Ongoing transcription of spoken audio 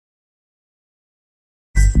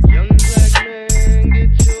Young black man,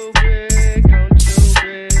 get your bread, count your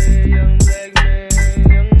bread. Young black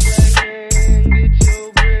man, get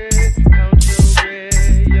your bread, count your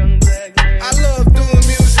bread. Young black man. I love doing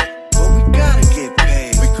music, but we gotta get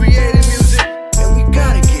paid. We created music, and we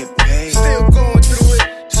gotta get paid. Still going through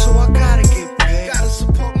it, so I gotta get paid. Gotta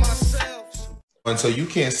support myself. And so you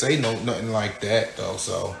can't say nothing like that though.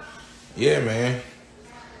 So yeah, man.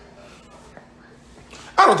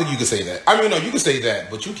 I don't think you can say that. I mean, no, you can say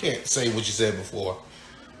that, but you can't say what you said before.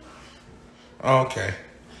 Okay.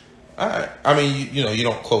 All right. I mean, you know, you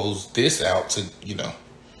don't close this out to, you know.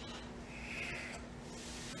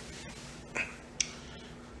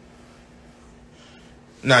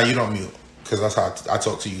 Nah, you don't mute, because that's how I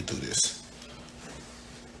talk to you through this.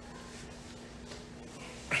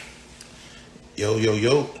 Yo, yo,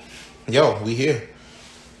 yo. Yo, we here.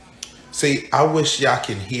 See, I wish y'all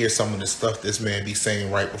can hear some of the stuff this man be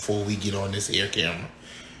saying right before we get on this air camera.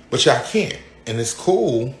 But y'all can't. And it's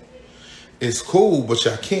cool. It's cool, but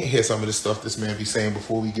y'all can't hear some of the stuff this man be saying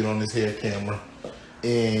before we get on this air camera.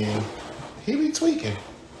 And he be tweaking.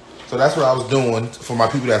 So that's what I was doing for my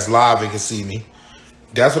people that's live and can see me.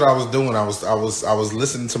 That's what I was doing. I was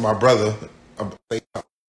listening to my brother.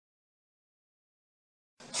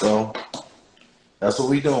 So that's what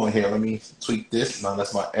we doing here. Let me tweak this. Now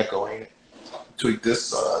that's my echo, ain't it? Tweak this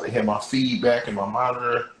to hear my feedback and my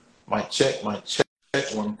monitor. Mic check. 1 2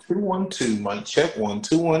 1 2. Mic check 1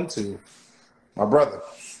 2 1 2. My brother.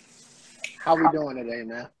 How we doing today,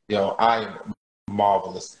 man? Yo, I am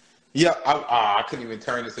marvelous. Yeah, I couldn't even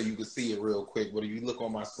turn it so you could see it real quick. But if you look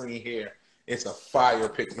on my screen here, it's a fire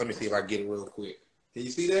picture. Let me see if I get it real quick. Can you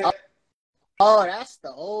see that? Oh, that's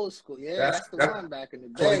the old school. Yeah, that's the one back in the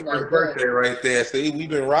day. 21st birthday right there. See, we've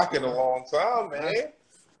been rocking a long time, man. That's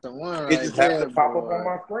the one right It just happened to pop up on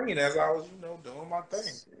my screen as I was, doing my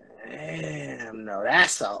thing. Damn, no,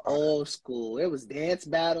 that's a old school. It was dance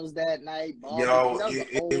battles that night. Yo,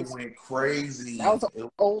 it went crazy. That was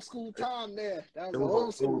an old school time there. That was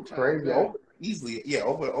old school time. Crazy. Easily, yeah,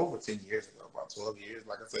 over 10 years ago, about 12 years.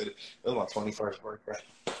 Like I said, it was my 21st birthday.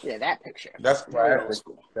 Yeah, that picture. That's classic.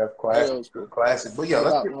 That's classic. Classic. But yeah,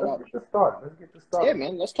 let's get this started. Yeah,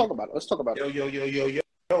 man, let's talk about it. Yo.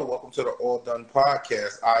 Welcome to the All Done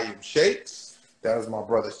Podcast. I am Shakes. That is my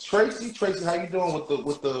brother Tracy. Tracy, how you doing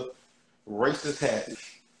with the racist hat?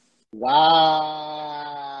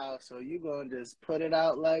 Wow. So you gonna just put it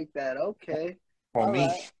out like that? Okay. On me.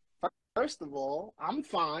 Right. First of all, I'm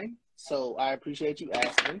fine. So I appreciate you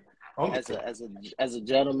asking. As a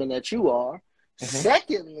gentleman that you are. Mm-hmm.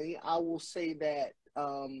 Secondly, I will say that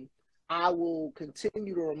I will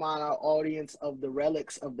continue to remind our audience of the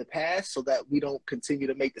relics of the past so that we don't continue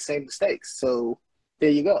to make the same mistakes. So there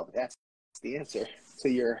you go. That's the answer to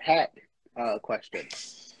your hat question.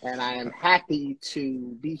 And I am happy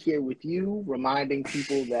to be here with you, reminding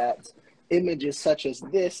people that images such as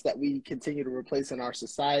this that we continue to replace in our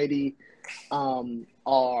society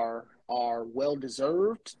are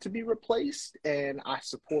well-deserved to be replaced. And I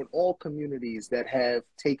support all communities that have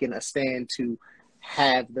taken a stand to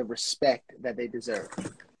have the respect that they deserve.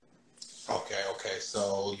 Okay.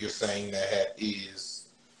 So you're saying that hat is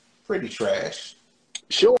pretty trash.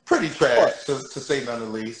 Sure. Pretty trash, to say none the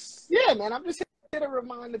least. Yeah, man, I'm just here to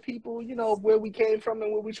remind the people, where we came from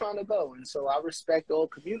and where we're trying to go. And so I respect all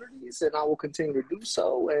communities, and I will continue to do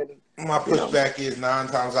so. And my pushback is 9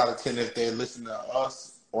 times out of 10, if they're listening to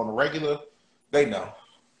us on a regular, they know.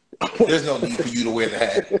 There's no need for you to wear the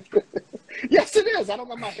hat. Yes, it is. I don't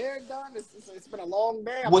have my hair done. It's been a long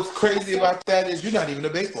day. What's crazy about that is you're not even a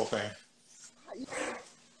baseball fan.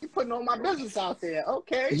 You're putting all my business out there.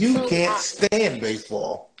 Okay. You can't stand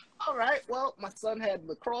baseball. All right. Well, my son had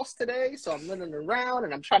lacrosse today, so I'm running around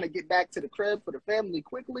and I'm trying to get back to the crib for the family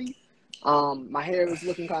quickly. My hair was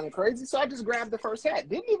looking kind of crazy, so I just grabbed the first hat.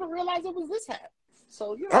 Didn't even realize it was this hat.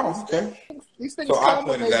 So, these things so come I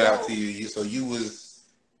pointed that out to you. So you was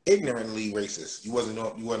ignorantly racist. You wasn't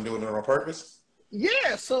doing it on purpose?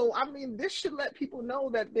 Yeah, so I mean, this should let people know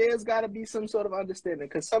that there's got to be some sort of understanding,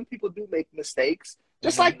 because some people do make mistakes.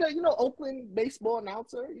 Just like the, Oakland baseball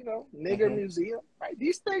announcer, nigger museum, right?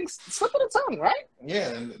 These things slip of the tongue, right? Yeah,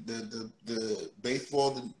 and the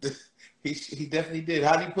baseball, he definitely did.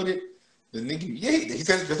 How do you put it? The nigger, yeah, he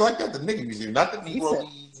said it just like that. The nigger museum, not the Negro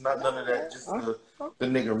Leagues, not none of that, just the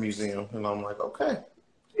nigger museum. And I'm like, okay.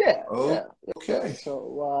 Yeah. Okay.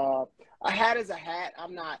 So a hat is a hat.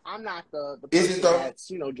 I'm not the is it person that's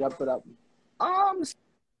jumping up.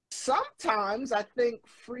 Sometimes I think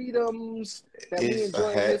freedoms that we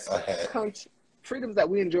enjoy in this country, freedoms that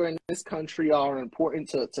we enjoy in this country are important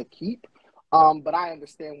to keep. But I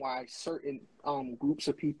understand why certain groups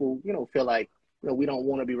of people, feel like we don't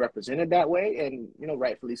want to be represented that way, and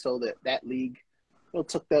rightfully so that league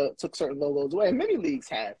took certain logos away, and many leagues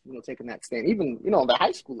have taken that stand. Even the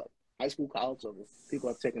high school level, college level, people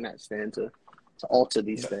have taken that stand to alter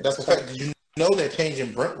these things. That's a fact. Did you know they're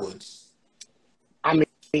changing Brentwoods? I mean,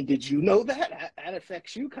 did you know that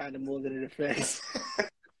affects you kind of more than it affects?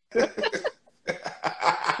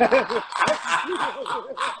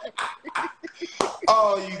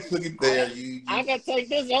 Oh, you took it there. I can take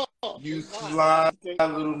this off. You sly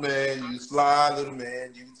little man. You sly little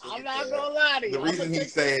man. You took I'm it not there. gonna lie to you. The reason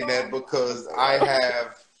he's saying that because I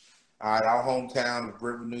have our hometown of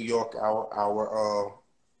Brentwood, New York.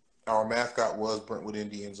 Our mascot was Brentwood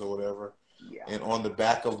Indians or whatever. Yeah. And on the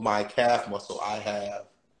back of my calf muscle, I have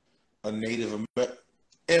a Native American,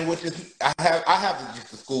 and which is I have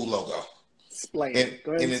just the school logo. Explain it.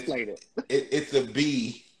 Go ahead and explain it. It's a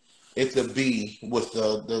B. It's a B with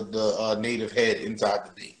the native head inside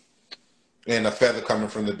the B, and a feather coming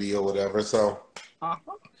from the B or whatever. So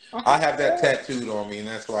I have that tattooed on me, and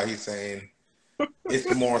that's why he's saying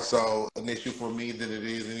it's more so an issue for me than it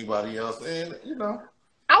is anybody else. And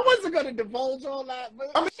I wasn't gonna divulge all that,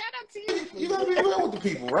 but shout out to you. You gotta be real with the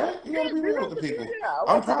people, right? You gotta be real with the people. Yeah,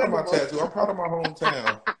 I'm proud of my tattoo. I'm proud of my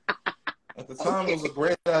hometown. At the time, it was a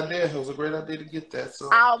great idea. It was a great idea to get that. So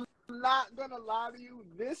I'm not gonna lie to you.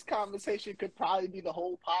 This conversation could probably be the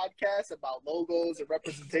whole podcast about logos and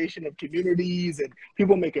representation of communities and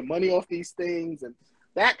people making money off these things, and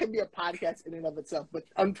that could be a podcast in and of itself. But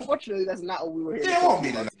unfortunately, that's not what we were here. Yeah, it won't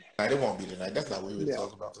be tonight. It won't be tonight. That's not what we were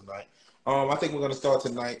talking about tonight. I think we're going to start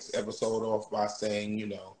tonight's episode off by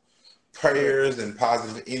saying, prayers and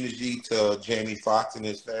positive energy to Jamie Foxx and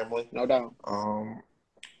his family. No doubt.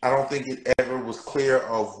 I don't think it ever was clear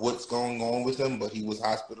of what's going on with him, but he was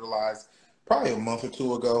hospitalized probably a month or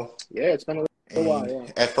two ago. Yeah, it's been a while. Yeah.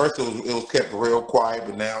 At first, it was kept real quiet,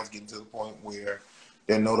 but now it's getting to the point where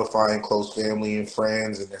they're notifying close family and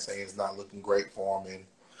friends, and they're saying it's not looking great for him. And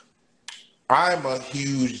I'm a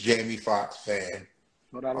huge Jamie Foxx fan.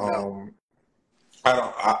 No doubt about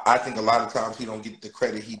I think a lot of times he don't get the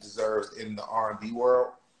credit he deserves in the R&B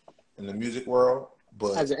world, in the music world.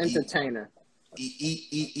 But as an entertainer,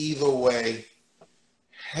 either way,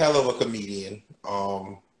 hell of a comedian.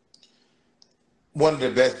 One of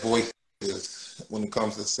the best voices when it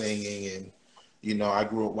comes to singing, and I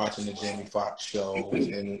grew up watching the Jamie Foxx show,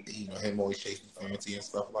 and him always chasing fancy and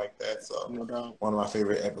stuff like that. So one of my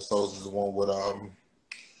favorite episodes is the one with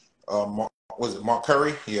was it Mark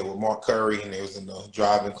Curry? Yeah, with Mark Curry, and they was in the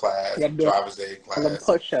driving class, driver's aid class. The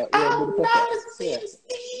push-up. Yeah, do the push-ups.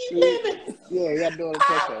 Yeah, you got to do the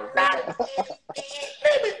push-ups.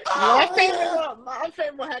 My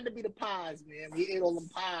favorite had to be the pies, man. We ate all them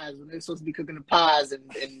pies when they were supposed to be cooking the pies,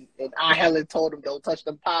 and I Helen told them don't touch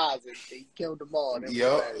them pies, and they killed them all.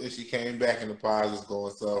 Yep, and she came back and the pies was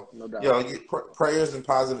going. So, get prayers and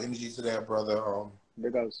positive energy to that brother.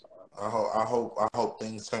 There goes. I hope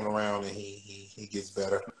things turn around and he gets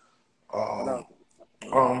better.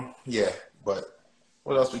 Yeah, but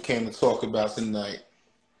what else we came to talk about tonight?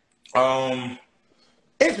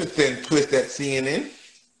 Interesting twist at CNN.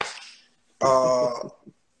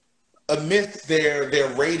 Amidst their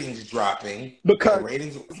ratings dropping, because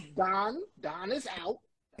Don is out.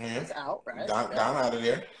 Yeah. It's out, right? Don out of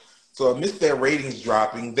there. So amidst their ratings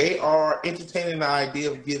dropping, they are entertaining the idea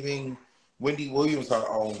of giving Wendy Williams her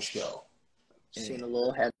own show. Seen a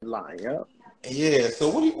little headline, yep. Yeah. So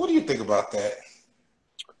what do you think about that?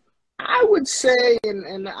 I would say,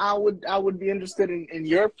 and I would be interested in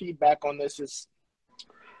your feedback on this. Is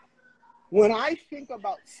when I think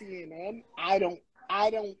about CNN, I don't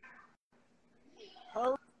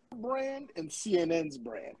her brand and CNN's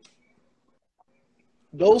brand.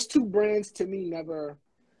 Those two brands to me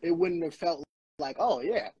it wouldn't have felt like, oh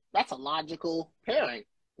yeah, that's a logical pairing.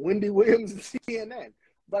 Wendy Williams and CNN.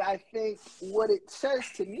 But I think what it says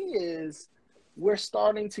to me is we're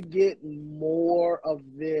starting to get more of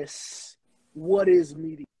this, what is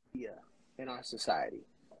media in our society,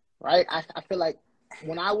 right? I feel like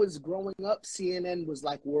when I was growing up, CNN was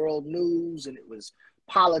like world news, and it was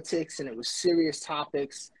politics, and it was serious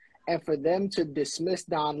topics. And for them to dismiss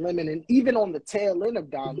Don Lemon, and even on the tail end of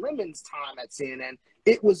Don Lemon's time at CNN,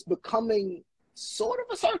 it was becoming sort of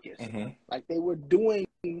a circus. Mm-hmm. Like they were doing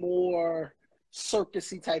more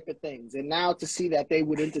circusy type of things. And now to see that they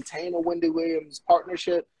would entertain a Wendy Williams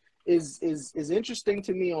partnership is interesting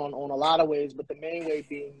to me on a lot of ways. But the main way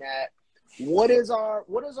being that what is our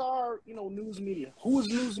news media? Who is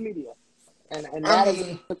news media? And that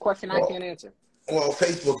is the question I can't answer. Well,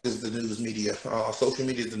 Facebook is the news media. Social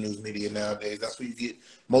media is the news media nowadays. That's where you get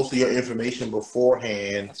most of your information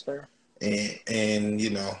beforehand. That's fair. And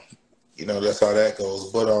That's how that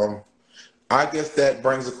goes. But I guess that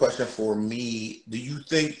brings a question for me. Do you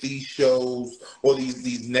think these shows or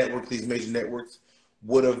these networks, these major networks,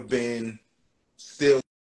 would have been still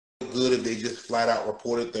good if they just flat out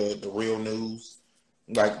reported the real news?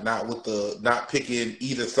 Like not picking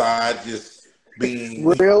either side, just being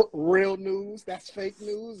real news. That's fake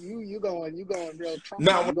news. You going real Trump.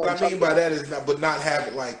 No, what I mean by that is not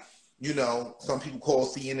having some people call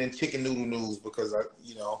CNN chicken noodle news because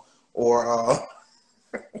or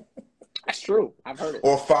that's true. I've heard it.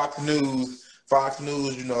 Or Fox News. I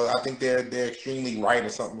think they're extremely right or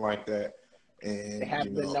something like that. And they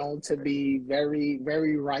have been known to be very,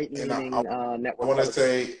 very right-leaning network. I want to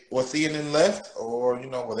say, was CNN left, or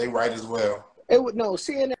were they right as well?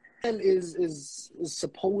 CNN is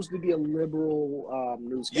supposed to be a liberal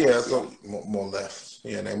newscast. Yeah, so more left.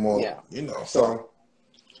 Yeah, they're more. So.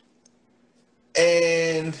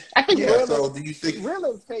 And I think so do you think real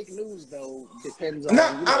and fake news though depends on?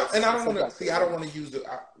 I don't want to I don't want to use the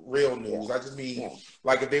real news. I just mean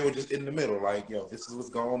like if they were just in the middle, like this is what's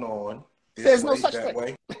going on. There's no such thing.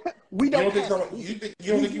 Way. We don't. You don't think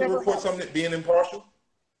you would report something being impartial?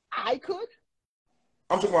 I could.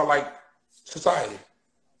 I'm talking about like society.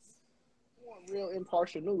 If you want real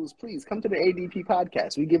impartial news, please come to the ADP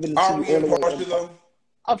podcast. We give it to you. Are we impartial though?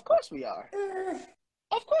 Of course we are.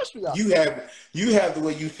 Of course we are. You have the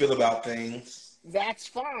way you feel about things. That's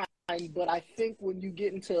fine, but I think when you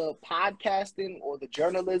get into podcasting or the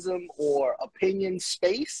journalism or opinion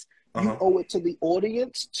space, you owe it to the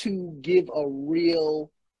audience to give a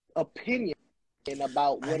real opinion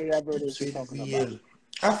about whatever it is you're talking about.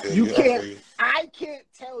 I feel you. I can't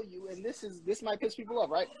tell you, and this might piss people off,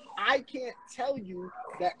 right? I can't tell you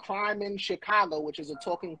that crime in Chicago, which is a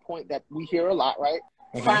talking point that we hear a lot, right?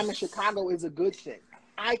 Mm-hmm. Crime in Chicago is a good thing.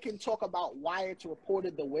 I can talk about why it's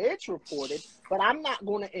reported the way it's reported, but I'm not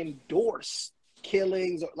going to endorse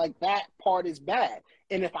killings or like that part is bad.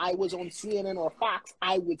 And if I was on CNN or Fox,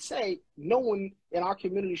 I would say no one in our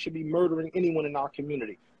community should be murdering anyone in our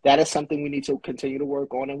community. That is something we need to continue to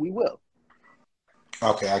work on, and we will.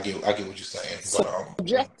 Okay, I get what you're saying.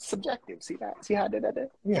 But, subjective. See that? See how I did that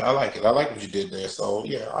there? Yeah, I like it. I like what you did there. So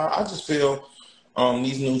yeah, I just feel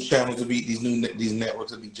these news channels these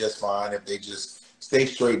networks would be just fine if they just stay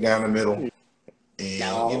straight down the middle. And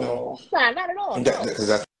nah, not at all. Because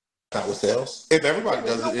that's not what sells. If everybody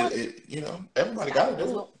does it, everybody got to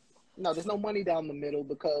do it. No, there's no money down the middle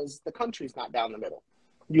because the country's not down the middle.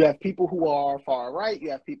 You have people who are far right.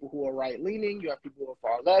 You have people who are right leaning. You have people who are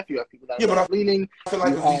far left. You have people that are left leaning. I feel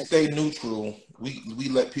like if we stay neutral, we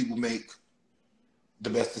let people make the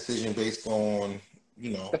best decision based on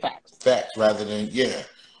the facts rather than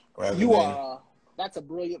that's a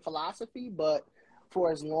brilliant philosophy, but for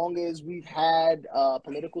as long as we've had a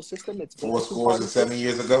political system, it's been 4 scores and 7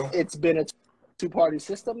 years ago. It's been a two-party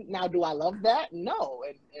system. Now, do I love that? No.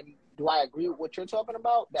 And do I agree with what you're talking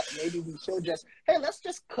about? That maybe we should let's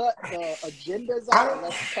just cut the agendas out and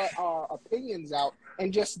let's cut our opinions out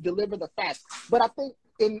and just deliver the facts. But I think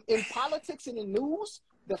in politics and in news,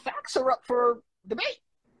 the facts are up for debate.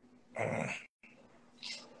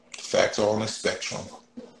 Facts are on the spectrum.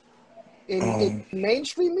 In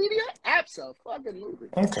mainstream media, absolutely.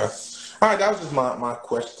 Okay. All right, that was just my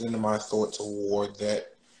question and my thought toward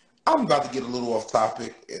that. I'm about to get a little off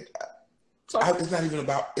topic. It's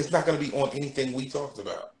not going to be on anything we talked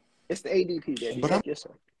about. It's the ADP, baby. But I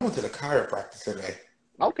went to the chiropractor today.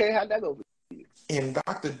 Okay, how'd that go for you? And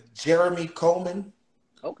Dr. Jeremy Coleman.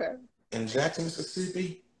 Okay. In Jackson,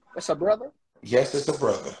 Mississippi. That's a brother? Yes, it's a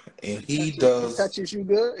brother. And he touches you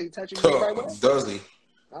good? He touches you right way? Does he?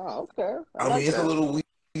 Oh, okay. I mean, it's a little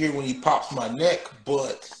weird when he pops my neck,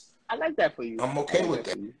 but I like that for you. I'm okay with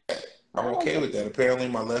that. I'm okay with that. Apparently,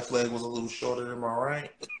 my left leg was a little shorter than my right.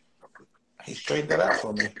 He straightened that out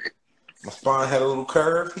for me. My spine had a little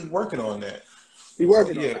curve. He's working on that. He's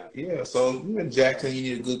working on that. Yeah. So you in Jackson, you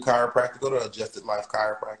need a good chiropractor. Go to Adjusted Life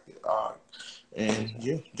Chiropractic. And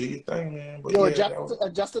do your thing, man. But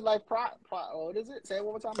Adjusted Life what is it? Say it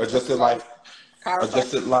one more time. Adjusted Life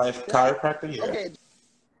Chiropractor. Yeah. Okay.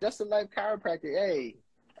 Adjusted Life Chiropractic. Hey,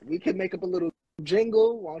 we can make up a little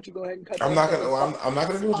jingle. Why don't you go ahead and cut? I'm not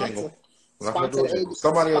gonna do a jingle.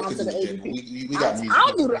 Somebody else can do the jingle. We got music.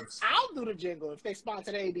 I'll do the jingle if they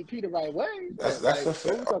sponsor the ADP the right way. That's a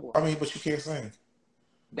fair. I mean, but you can't sing.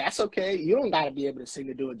 That's okay. You don't gotta be able to sing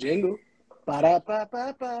to do a jingle.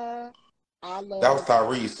 Ba-da-ba-ba-ba. I love that was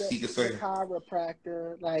Tyrese. He could sing.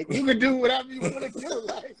 Chiropractor. Like, you can do whatever you want to do.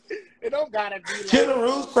 Like, it don't gotta be like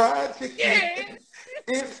General's fried chicken.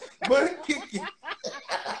 It's butt kicking.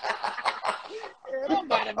 It don't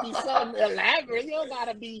gotta be something elaborate. You don't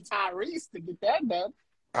gotta be Tyrese to get that done.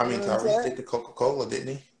 I You mean, know what I'm Tyrese saying? did the Coca-Cola,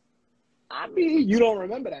 didn't he? I mean, you don't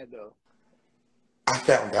remember that though, I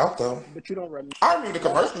found out though. but you don't remember. I remember the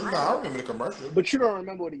No, commercial. I No, I know, remember the commercial. but you don't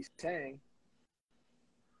remember what he's saying.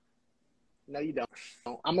 No, you don't.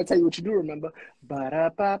 I'm gonna tell you what you do remember.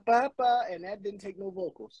 Ba-da-ba-ba-ba, and that didn't take no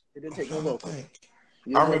vocals. It didn't I'm take no trying to vocals. think.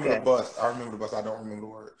 You I was remember the okay. bus. I remember the bus. I don't remember the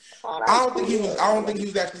word. Oh, I that's don't think cool. he was. Yeah, I don't think he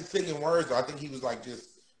was actually singing words. Though. I think he was like just,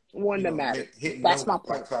 one that mattered. hitting That's my notes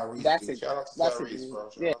like point. Tyrese That's do. it. Shout out to That's it. Tyrese, bro.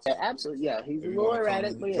 Shout Yeah, out to him. absolutely. Yeah, he's a If you little want to come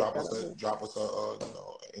erratic, but and yeah, drop shout us out a to him.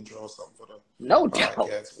 intro or something for the No doubt.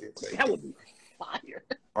 podcast, we'll take That it. would be fire.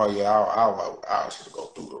 Oh yeah, I'll should go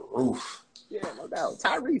through the roof. Yeah, no doubt.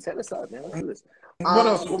 Tyrese, hit us up, man. Let's do this. What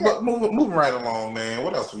else? Yeah, Moving right along, man.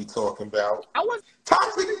 What else are we talking about? I wasn't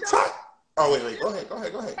Toxic. done. Oh wait. Go ahead.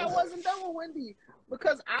 I wasn't done with Wendy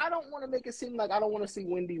because I don't want to make it seem like I don't want to see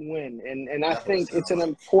Wendy win, and I That's what it think it's an sounds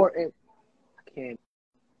like. important.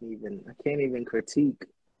 I can't even critique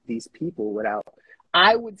these people without.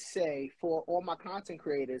 I would say for all my content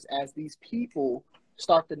creators, as these people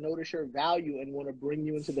start to notice your value and want to bring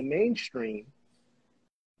you into the mainstream,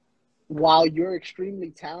 while you're extremely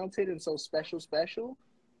talented and so special,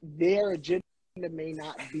 their agenda may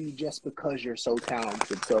not be just because you're so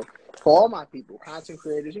talented. So for all my people, content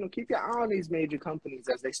creators, keep your eye on these major companies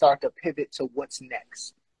as they start to pivot to what's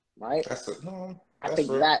next, right? I think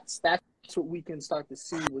real. that's what we can start to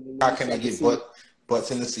see when How can they get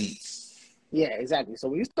butts in the seats? Yeah, exactly. So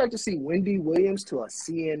when you start to see Wendy Williams to a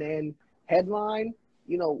CNN headline,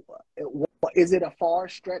 is it a far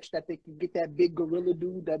stretch that they can get that big gorilla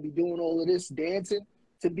dude that be doing all of this dancing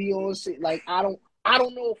to be on? Like, I don't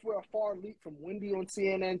know if we're a far leap from Wendy on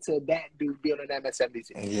CNN to that dude being on MSNBC.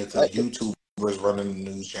 Yeah, to YouTubers running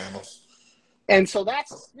the news channels. And so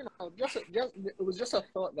that's it was just a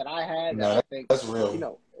thought that I had that I think that's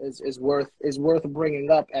real. Is worth bringing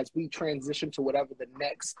up as we transition to whatever the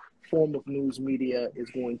next form of news media is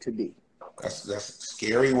going to be. That's a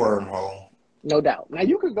scary wormhole. No doubt. Now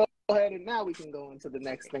you could go ahead and now we can go into the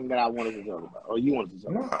next thing that I wanted to talk about, or you wanted to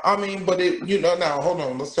talk about. No, I mean, but now hold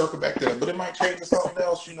on, let's circle back to that. But it might change to something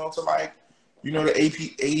else, to like, the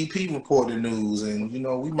ADP reported news, and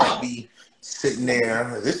we might be sitting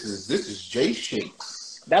there. This is Jay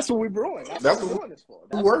Shakes. That's what we're brewing. That's what we're doing this for.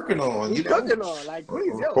 We're working on. We're cooking on. Like,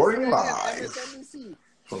 please, reporting CNN, live MSNBC,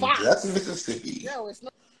 from Fox. Jackson, Mississippi. It's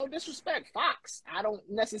no disrespect, Fox. I don't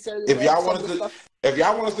necessarily. If y'all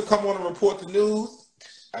want us to come on and report the news,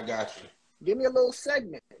 I got you. Give me a little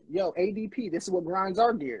segment. ADP, this is what grinds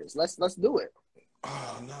our gears. Let's do it.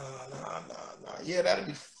 Oh, no. Yeah, that'd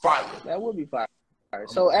be fire. That would be fire.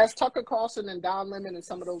 So as Tucker Carlson and Don Lemon and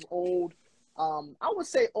some of those old, I would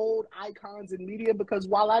say old icons in media, because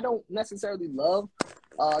while I don't necessarily love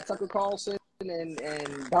Tucker Carlson and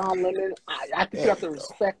Don Lemon, I think you have to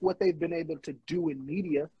respect what they've been able to do in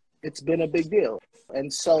media. It's been a big deal.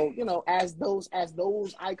 And so, as those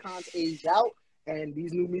icons age out, and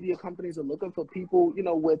these new media companies are looking for people,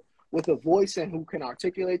 with a voice and who can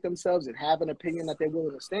articulate themselves and have an opinion that they're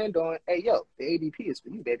willing to stand on. Hey, the ADP is for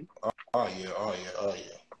you, baby. Oh yeah.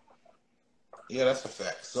 Yeah, that's a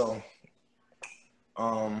fact. So,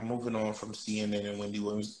 moving on from CNN and Wendy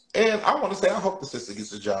Williams, and I want to say I hope the sister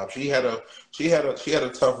gets a job. She had a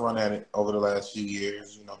tough run at it over the last few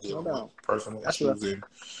years. Dealing with personal issues, and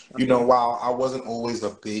while I wasn't always a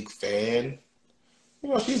big fan.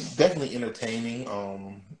 She's definitely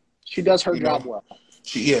entertaining. She does her job well.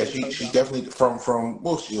 She definitely from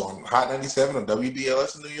she on Hot 97 or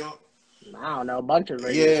WBLS in New York. I don't know, a bunch of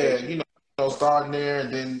radio shows. Starting there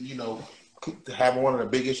and then having one of the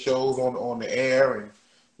biggest shows on the air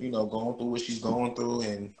and going through what she's going through,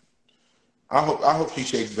 and I hope she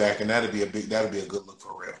shakes back, and that'd be a good look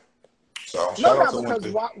for real. So shout out to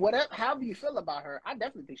because however you feel about her, I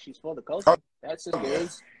definitely think she's for the culture. That's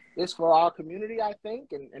just is for our community, I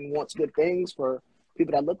think, and wants good things for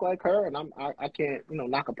people that look like her. And I can't,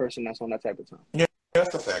 knock a person that's on that type of time. Yeah,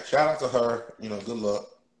 that's a fact. Shout out to her. Good luck.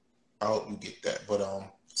 I hope you get that. But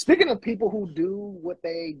speaking of people who do what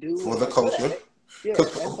they do for the culture,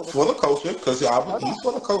 for the culture, because he's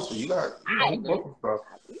for the culture. You got.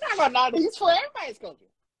 He's for everybody's culture.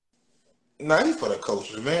 Nah, he's for the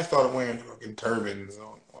culture. The man started wearing fucking turbans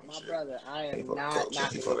on. My brother, I am not.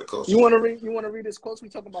 For the culture. You want to read his quotes? We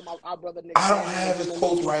talking about our brother Nick. I don't have his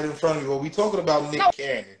quotes right in front of me, but we talking about Nick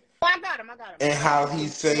Cannon. I got him. And how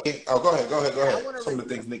he's saying. Oh, go ahead. Some of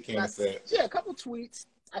the things Nick Cannon said. Yeah, a couple tweets.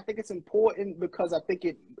 I think it's important because I think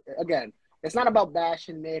it's not about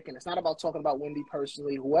bashing Nick, and it's not about talking about Wendy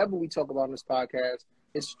personally. Whoever we talk about on this podcast,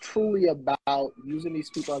 it's truly about using these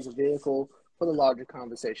people as a vehicle for the larger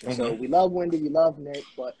conversation. Mm-hmm. So we love Wendy, we love Nick,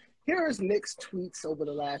 but here is Nick's tweets over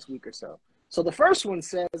the last week or so. So the first one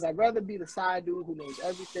says, I'd rather be the side dude who knows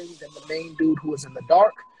everything than the main dude who is in the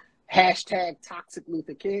dark. Hashtag Toxic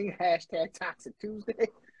Luther King. Hashtag Toxic Tuesday.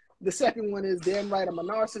 The second one is, damn right, I'm a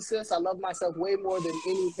narcissist. I love myself way more than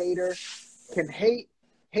any hater can hate.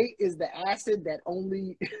 Hate is the acid that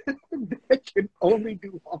only that can only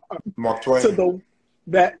do harm. Mark Twain. To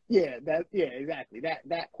exactly.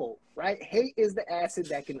 That quote, right? Hate is the acid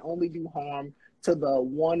that can only do harm to the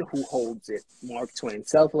one who holds it. Mark Twain.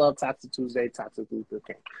 Self-love, Toxic Tuesday, Toxic Luther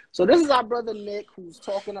King. So this is our brother Nick, who's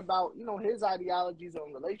talking about, his ideologies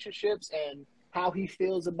on relationships and how he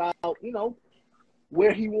feels about,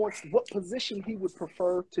 where he wants, what position he would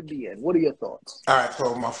prefer to be in. What are your thoughts? All right,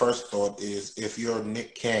 so my first thought is, if you're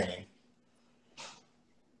Nick Cannon,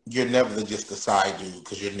 you're never just a side dude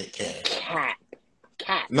because you're Nick Cannon.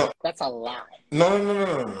 Cat. No. That's a lie.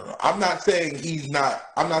 No. I'm not saying he's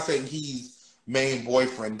main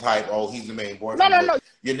boyfriend type. Oh, he's the main boyfriend. No.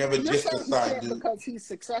 You're never just a side dude. Because he's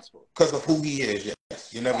successful. Because of who he is,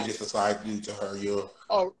 yes. You're never just a side dude to her. You're...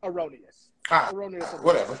 Oh, erroneous.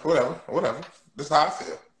 Whatever. That's how I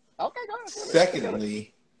feel. Okay, go ahead.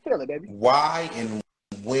 Secondly, feel it, baby. Why and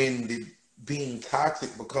when did being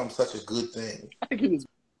toxic become such a good thing? I think he was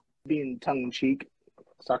being tongue-in-cheek,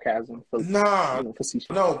 sarcasm. No,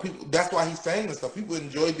 people. That's why he's saying this stuff. People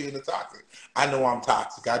enjoy being a toxic. I know I'm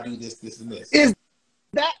toxic. I do this, and this. Is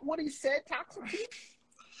that what he said? Toxic?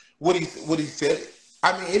 What he said.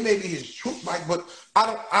 I mean, it may be his truth, Mike, but I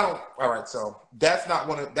don't. All right, so that's not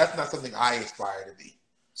something I aspire to be.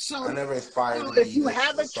 So I never aspired to be. If you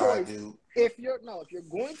have a choice, dude. if you're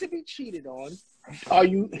going to be cheated on,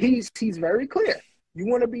 he's very clear.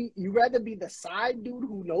 You rather be the side dude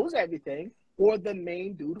who knows everything or the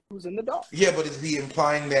main dude who's in the dark. Yeah, but is he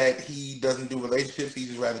implying that he doesn't do relationships? He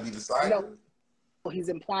just rather be the side dude? Well, he's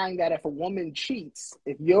implying that if a woman cheats,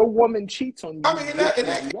 if your woman cheats on you, I mean, that's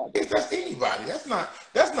anybody.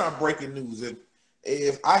 That's not breaking news.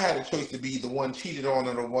 If I had a choice to be the one cheated on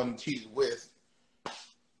or the one cheated with,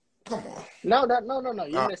 come on. No.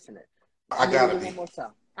 You're missing it. I gotta be. One more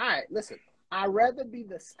time. All right, listen. I'd rather be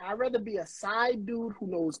a side dude who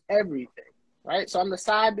knows everything, right? So I'm the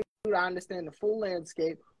side dude. I understand the full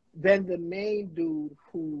landscape. Than the main dude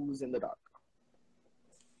who's in the dark.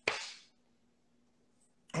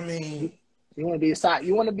 I mean, you want to be a side.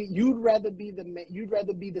 You'd rather be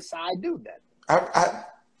the side dude then.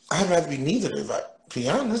 I'd rather be neither. If I be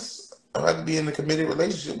honest, I'd rather be in a committed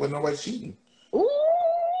relationship with nobody cheating. Ooh.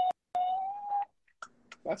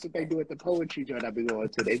 That's what they do at the poetry joint I be going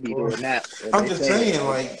to. They be doing that. I'm just saying,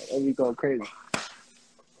 like, they be going crazy.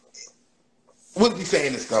 What's he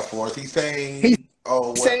saying this stuff for? Is he saying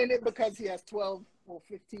saying it because he has 12 or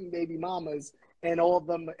 15 baby mamas and all of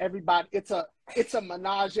them, everybody, it's a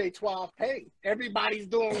menage a trois thing. Everybody's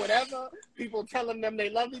doing whatever. People telling them they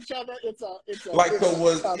love each other. So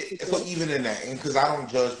even in that, because I don't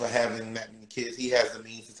judge for having that many kids. He has the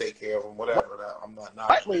means to take care of them, whatever. I'm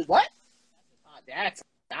not. Wait, what?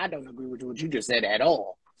 I don't agree with what you just said at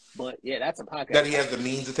all. But yeah, that's a podcast. That he has the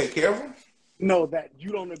means to take care of them? No, that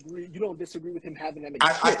you don't agree. You don't disagree with him having them.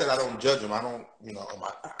 I said I don't judge him. I don't,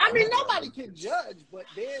 I mean, nobody can judge, but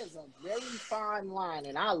there's a very fine line,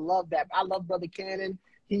 and I love that. I love Brother Cannon.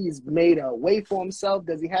 He's made a way for himself.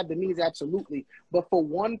 Does he have the means? Absolutely. But for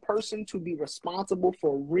one person to be responsible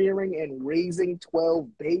for rearing and raising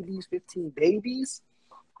 12 babies, 15 babies,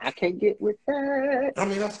 I can't get with that. I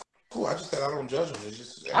mean, that's cool. I just said I don't judge him. It's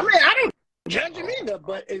just. I don't judge him either.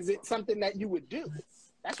 But is it something that you would do?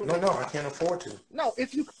 That's what no, I can't afford to. No,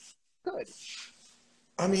 if you could.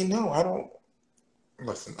 I mean, no, I don't.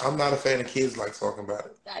 Listen, I'm not a fan of kids like talking about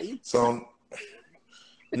it. Yeah, so,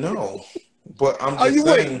 no. But I'm just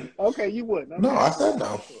saying. Wouldn't. Okay, you would. Okay. No, I said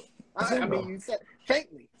no. I mean, you said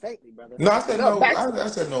faintly, brother. No, I said no. I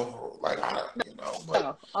said no. Like,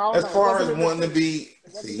 but as far as wanting to be,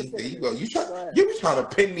 there you go. You be trying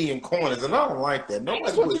to pin me in corners, and I don't like that.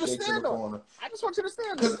 Nobody puts sticks in the corner. I just want you to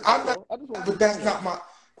stand. Because I'm not. But that's not my.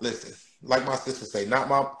 Listen, like my sister say, not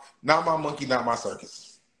my monkey, not my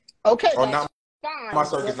circus. Okay. Or not fine, my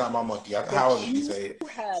circus, not my monkey. However you say it.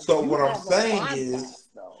 So what I'm saying is.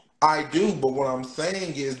 I do, but what I'm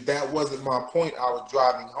saying is that wasn't my point. I was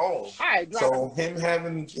driving home. So him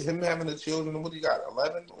having the children, what do you got,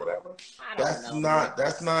 11 or whatever? That's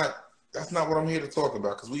not what I'm here to talk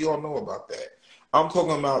about, because we all know about that. I'm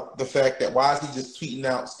talking about the fact that why is he just tweeting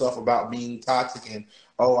out stuff about being toxic and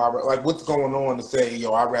like what's going on to say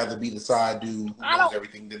I'd rather be the side dude who knows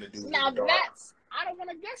everything than the dude. Now I don't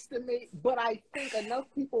want to guesstimate, but I think enough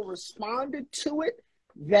people responded to it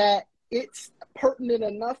that it's pertinent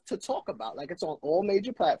enough to talk about. Like, it's on all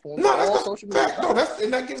major platforms, all social media.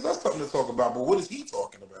 And that gives us something to talk about. But what is he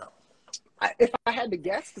talking about? If I had to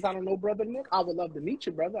guess, because I don't know Brother Nick, I would love to meet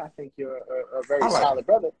you, brother. I think you're a very I like solid it.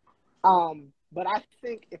 brother. But I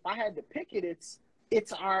think if I had to pick it, it's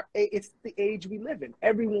the age we live in.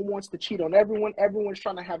 Everyone wants to cheat on everyone. Everyone's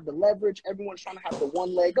trying to have the leverage. Everyone's trying to have the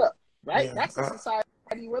one leg up, right? Yeah, That's the society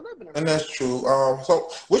we're living in. and that's true. So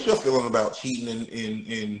what's your feeling about cheating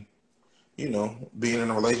in you know, being in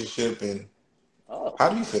a relationship, and how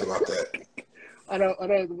do you feel about that? I don't.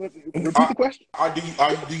 Repeat the question.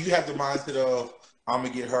 Do you have the mindset of I'm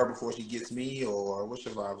gonna get her before she gets me, or what's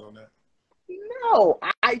your vibes on that? No,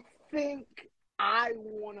 I think I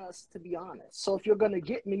want us to be honest. So if you're gonna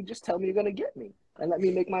get me, just tell me you're gonna get me, and let me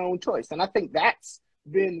make my own choice. And I think that's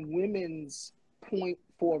been women's point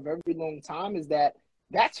for a very long time. Is that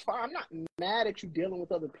that's fine. I'm not mad at you dealing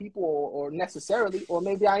with other people or necessarily, or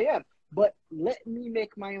maybe I am. But let me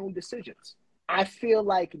make my own decisions. I feel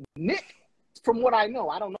like Nick, from what I know,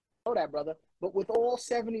 I don't know that brother, but with all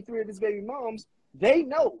 73 of his baby moms, they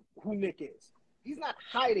know who Nick is. He's not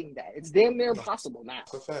hiding that. It's damn near impossible now.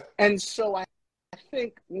 And so I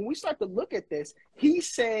think when we start to look at this,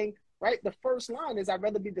 he's saying, right, the first line is, I'd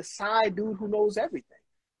rather be the side dude who knows everything.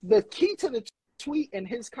 The key to the tweet and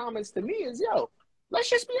his comments to me is, yo, let's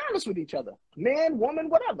just be honest with each other. Man, woman,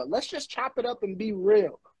 whatever. Let's just chop it up and be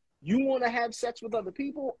real. You want to have sex with other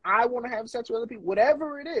people. I want to have sex with other people.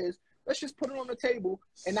 Whatever it is, let's just put it on the table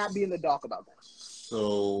and not be in the dark about that.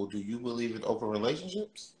 So do you believe in open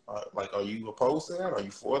relationships? Like, are you opposed to that? Are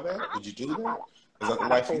you for that? Would you do that? Is that the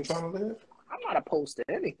life you're trying to live? I'm not opposed to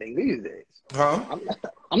anything these days. Huh?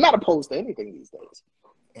 I'm not opposed to anything these days.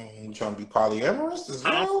 And you trying to be polyamorous as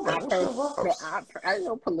well? I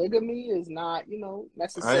know polygamy is not,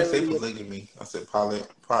 necessarily. I didn't say polygamy. I said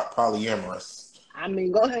polyamorous. I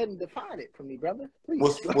mean, go ahead and define it for me, brother. Please.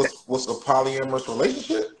 What's a polyamorous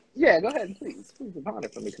relationship? Yeah, go ahead and please define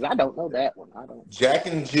it for me, because I don't know that one. I don't. Jack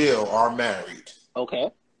and Jill are married.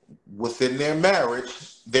 Okay. Within their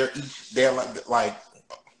marriage, they're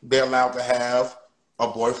allowed to have a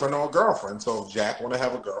boyfriend or a girlfriend. So if Jack want to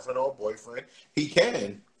have a girlfriend or a boyfriend, he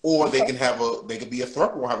can. Or they can be a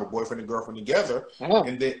throuple, have a boyfriend and girlfriend together,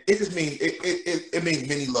 and then it just means it means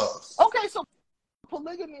many loves. Okay, so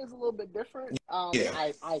polygamy is a little bit different.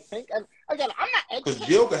 I think. And again, I'm not educated. Because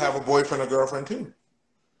Jill could have a boyfriend or girlfriend too. I'm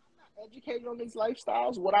not educated on these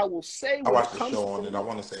lifestyles. What I will say, I watched the show on it. I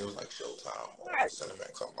want to say it was like Showtime or Cinemax,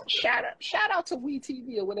 something like that. Shout out to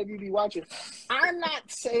WeTV or whatever you be watching. I'm not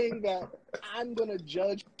saying that I'm gonna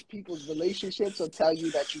judge people's relationships or tell you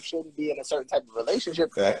that you shouldn't be in a certain type of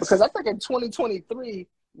relationship. Because I think in 2023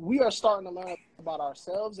 we are starting to learn about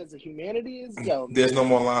ourselves as a humanity. There's no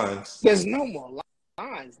more lines. There's no more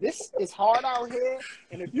lines. This is hard out here,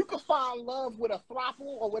 and if you can find love with a throuple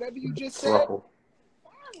or whatever you just said, find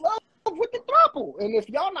love with the throuple. And if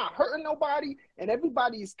y'all not hurting nobody and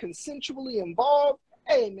everybody's consensually involved,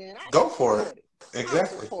 hey man, go for it.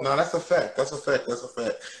 Exactly. No, that's a fact. That's a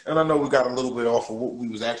fact. And I know we got a little bit off of what we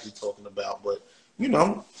was actually talking about, but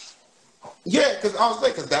yeah, because I was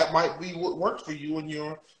like, because that might be what works for you and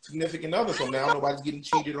your significant other. So now nobody's getting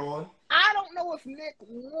cheated on. I don't know if Nick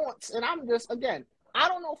wants, and I don't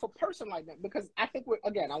know if a person like that, because I think I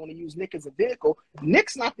want to use Nick as a vehicle.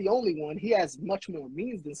 Nick's not the only one. He has much more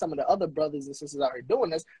means than some of the other brothers and sisters out here doing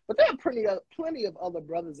this. But there are plenty of other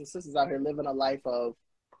brothers and sisters out here living a life of,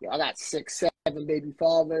 I got 6, 7 baby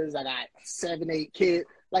fathers. I got 7, 8 kids.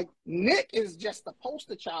 Like, Nick is just the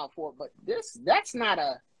poster child for it. But that's not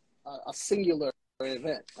a singular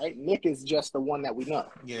event, right? Nick is just the one that we know.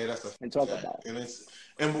 Yeah, that's and talk about.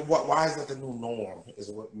 And why is that the new norm? Is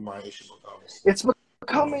what my issue becomes. It's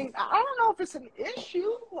becoming. I don't know if it's an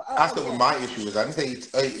issue. I said what my issue is. I didn't say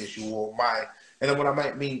it's a issue or my. And then what I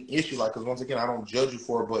might mean issue, like, because once again, I don't judge you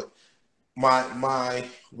for it, but my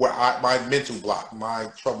mental block, my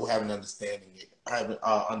trouble understanding it.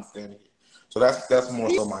 So that's more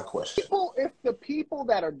so my question. If the people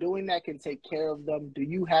that are doing that can take care of them, do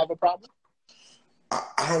you have a problem?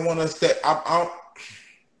 I don't want to say.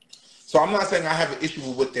 So I'm not saying I have an issue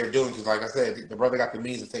with what they're doing, because, like I said, the brother got the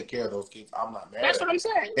means to take care of those kids. I'm not mad. That's what I'm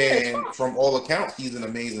saying. And from all accounts, he's an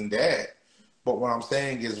amazing dad. But what I'm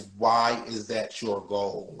saying is, why is that your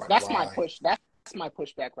goal? Like, that's my push. That's my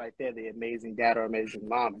pushback right there. The amazing dad or amazing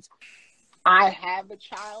mom. I have a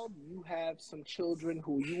child. You have some children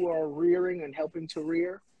who you are rearing and helping to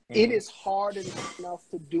rear. Mm-hmm. It is hard enough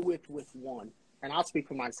to do it with one. And I'll speak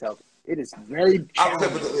for myself. It is very challenging.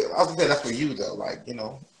 I was gonna say that's for you though. Like,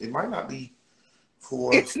 it might not be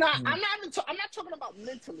for. It's not. I'm not talking about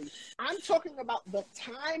mentally. I'm talking about the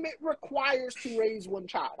time it requires to raise one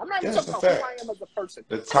child. I'm not even talking about who I am as a person.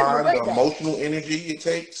 The time, the emotional energy it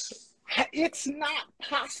takes. It's not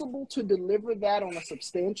possible to deliver that on a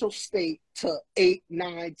substantial state to 8,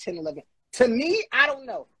 9, 10, 11. To me, I don't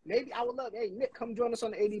know. Maybe I would love, hey, Nick, come join us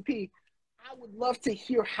on the ADP. I would love to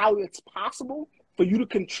hear how it's possible for you to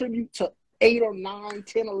contribute to 8 or 9,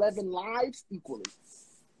 10, 11 lives equally.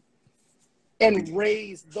 And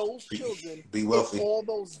raise those children be wealthy. in all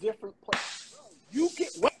those different places. You get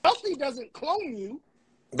wealthy doesn't clone you.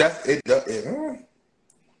 That's it.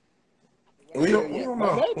 We don't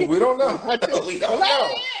know. We don't know.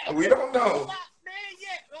 We don't know.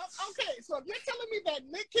 Okay, so if you're telling me that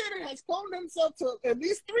Nick Cannon has cloned himself to at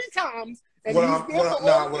least 3 times, and what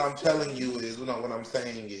I'm telling you is, what I'm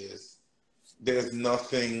saying is, there's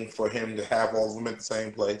nothing for him to have all of them at the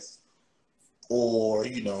same place, or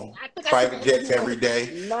private jets every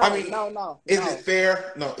day. No. Is it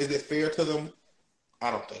fair? No, is it fair to them? I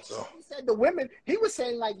don't think so. He said the women. He was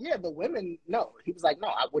saying like, yeah, the women. No, he was like, no,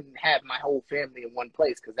 I wouldn't have my whole family in one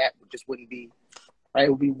place because that just wouldn't be. Right? It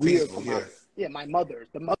would be weird for my mothers,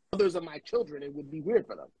 the mothers of my children. It would be weird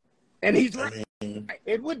for them. And he's right.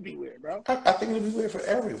 It would be weird, bro. I think it would be weird for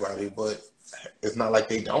everybody, but it's not like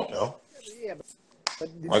they don't know. Yeah, but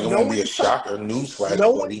like it won't be a shocker, newsflash,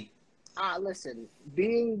 buddy. Listen,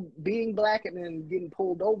 being black and then getting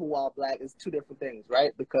pulled over while black is 2 different things,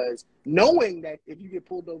 right? Because knowing that if you get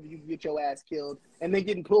pulled over, you can get your ass killed, and then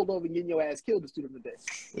getting pulled over and getting your ass killed is 2 different things.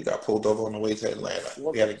 We got pulled over on the way to Atlanta.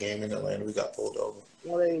 We had a game in Atlanta. We got pulled over.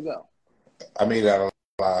 Well, there you go. I made it out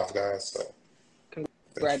alive, guys. So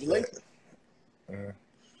congratulations.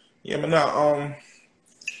 Yeah, but no.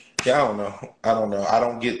 Yeah, I don't know. I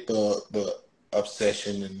don't get the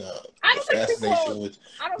obsession and the fascination with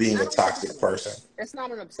being a toxic person. It's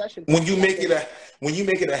not an obsession. When you make it a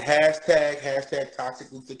hashtag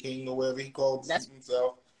toxic Luther King or whatever he called himself.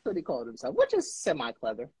 That's what he called himself, which is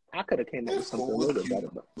semi-clever. I could have came up with something a little bit better,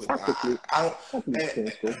 but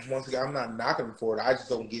once again, I'm not knocking him for it. I just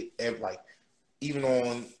don't get even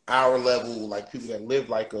on our level, like people that live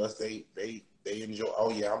like us, they enjoy.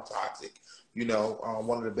 Oh yeah, I'm toxic.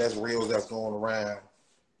 One of the best reels that's going around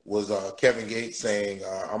was Kevin Gates saying,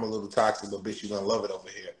 "I'm a little toxic, but bitch, you're gonna love it over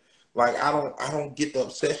here." Like I don't get the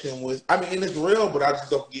obsession with. I mean, it's real, but I just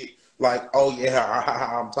don't get like, oh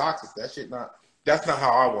yeah, I'm toxic. That's not how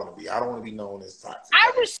I want to be. I don't want to be known as toxic.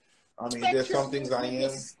 I mean, there's some things I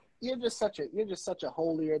am. You're just such a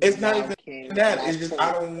holier. It's not even king, that. It's just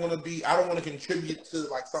I don't want to contribute to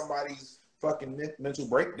like somebody's fucking mental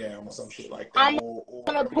breakdown or some shit like that. I'm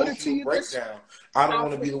gonna put it to you breakdown. I don't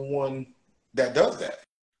want to be the one that does that.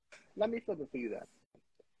 Let me flip it for you then.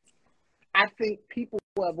 I think people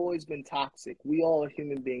who have always been toxic, we all are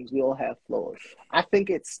human beings, we all have flaws.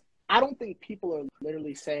 I don't think people are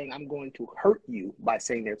literally saying, I'm going to hurt you by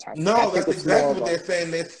saying they're toxic. No, that's exactly what they're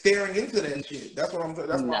saying. They're staring into that shit. That's what I'm saying.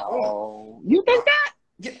 That's my point. You think that?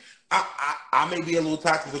 Yeah. I may be a little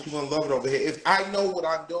toxic, but you're going to love it over here. If I know what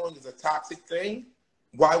I'm doing is a toxic thing,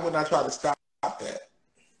 why wouldn't I try to stop that?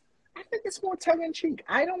 I think it's more tongue-in-cheek.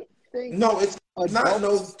 I don't think... No, it's not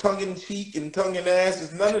no tongue-in-cheek and tongue-in-ass.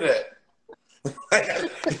 It's none of that.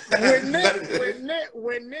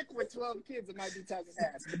 when Nick with 12 kids, it might be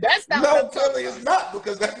tongue-in-ass. But that's not what I'm talking about. It's not,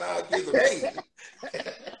 because that's not how kids are made.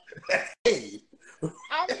 That's made.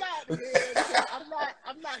 I'm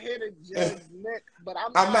not here to judge Nick, but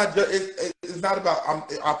I'm not. It's not about.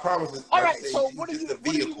 I promise. It's, all right. So what is the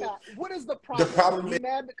vehicle? What is the problem? The problem is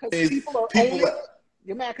mad because people are owning it?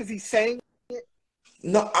 You're mad because he's saying it?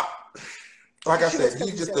 No, like I said,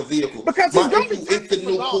 he's just a vehicle. Because it's the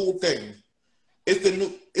new cool thing. It's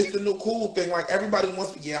the new cool thing. Like everybody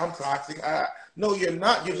wants to. Yeah, I'm toxic. No, you're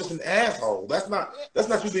not. You're just an asshole. That's not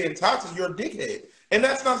you being toxic. You're a dickhead, and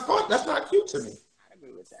that's not fun. That's not cute to me. I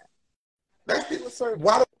agree with that.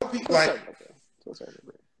 Why do people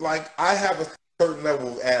like I have a certain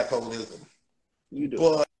level of assholism. You do.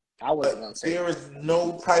 But I wasn't gonna say there is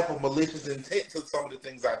no type of malicious intent to some of the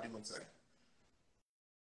things I do and say.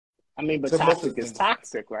 I mean, but toxic is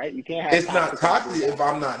toxic, right? You can't have. It's not toxic if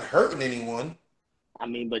I'm not hurting anyone. I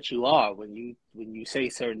mean, but you are when you say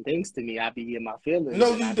certain things to me. I be in my feelings.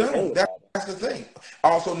 No, you don't. That's the thing. I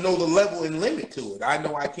also know the level and limit to it. I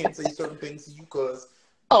know I can't say certain things to you because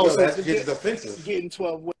so that's just offensive. Getting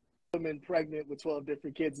 12 women pregnant with 12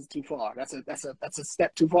 different kids is too far. That's a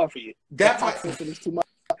step too far for you. That toxicity is too much.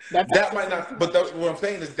 That might not. But what I'm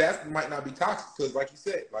saying is that might not be toxic because, like you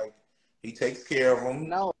said, like he takes care of them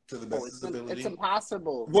to the best of his ability. It's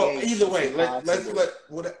impossible. Well, either way, let's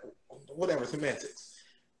whatever semantics.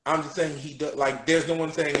 I'm just saying he does. Like, there's no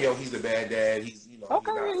one saying, "Yo, he's a bad dad." He's he's not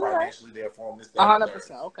financially there for him.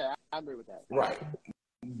 100%. Okay, I agree with that. Right,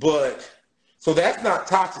 but so that's not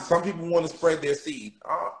toxic. Some people want to spread their seed.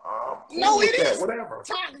 cool with that. Whatever.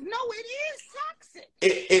 No, it is toxic.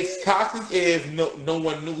 It's toxic if no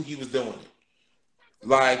one knew he was doing it.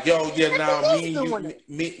 Like, yo, yeah, now me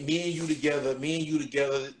and you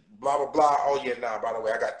together, blah blah blah. Oh yeah, nah. By the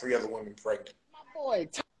way, I got 3 other women pregnant. My boy,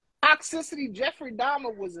 toxicity. Jeffrey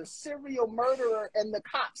Dahmer was a serial murderer, and the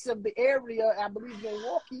cops of the area, I believe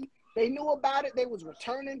Milwaukee, they knew about it. They was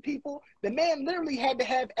returning people. The man literally had to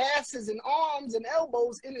have asses and arms and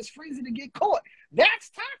elbows in his freezer to get caught. That's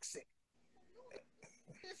toxic.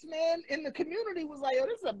 This man in the community was like, yo,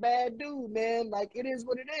 this is a bad dude, man. Like, it is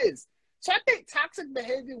what it is. So I think toxic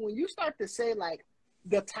behavior, when you start to say, like,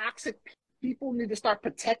 the toxic people need to start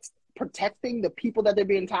protecting the people that they're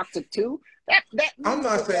being toxic to, that I'm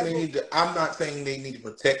not saying they need to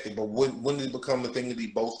protect it, but when did it become the thing to be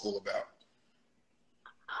boastful about?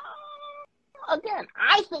 Again,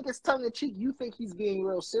 I think it's tongue in cheek. You think he's being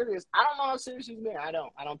real serious. I don't know how serious he's being. I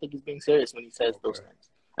don't think he's being serious when he says those things.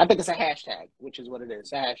 I think it's a hashtag, which is what it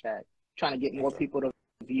is. A hashtag. Trying to get more people to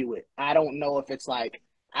view it. I don't know if it's like,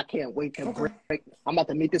 I can't wait to break. I'm about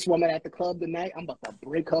to meet this woman at the club tonight. I'm about to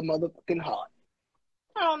break her motherfucking heart.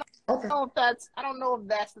 I don't know if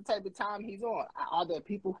that's the type of time he's on. Are there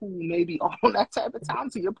people who may be on that type of time,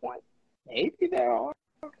 to your point? Maybe there are.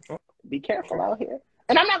 Be careful out here.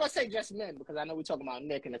 And I'm not going to say just men, because I know we're talking about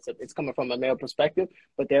Nick, and it's coming from a male perspective,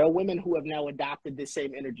 but there are women who have now adopted this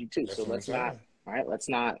same energy too. So let's not, but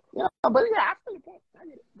yeah, I feel your point. I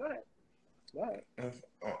get it. Go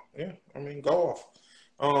ahead. I mean, go off.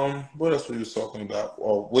 What else were we talking about?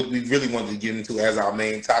 Or what we really wanted to get into as our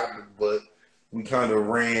main topic, but we kind of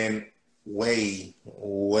ran way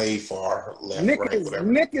far left.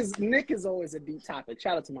 Nick is always a deep topic.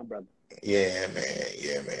 Shout out to my brother. Yeah,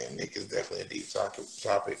 man. Nick is definitely a deep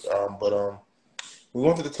topic. But we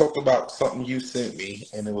wanted to talk about something you sent me,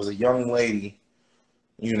 and it was a young lady,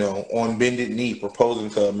 on bended knee proposing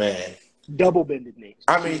to a man. Double bended knee.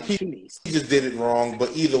 I mean, he just did it wrong,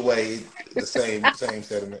 but either way, the same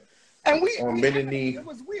sentiment. And bended knee. It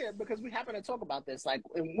was weird because we happened to talk about this. Like,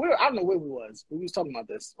 I don't know where we was. We was talking about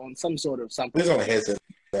this on some sort of something. We was on a headset.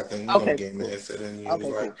 I think we was on a game headset, and he was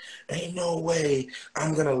like, "Ain't no way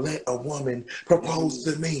I'm gonna let a woman propose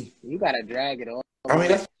to me." You gotta drag it all. I mean,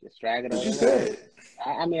 that's just drag it all. What you said.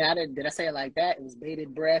 I mean, did I say it like that? It was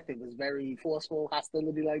bated breath. It was very forceful,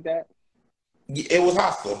 hostility like that. It was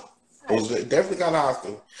hostile. It was definitely kind of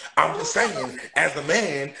hostile. I'm just saying, as a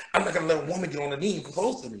man, I'm not going to let a woman get on the knee and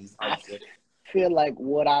propose to me. I feel like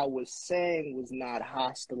what I was saying was not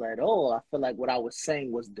hostile at all. I feel like what I was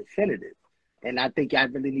saying was definitive. And I think I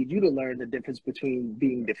really need you to learn the difference between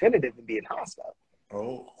being definitive and being hostile.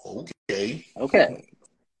 Oh, okay. Okay.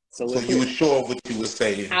 So you were sure of what you were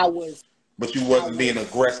saying. I was. But you wasn't being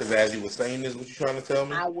aggressive as you were saying this? What you trying to tell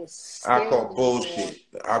me? I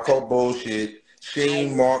call bullshit.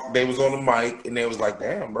 Sheen, Mark, they was on the mic, and they was like,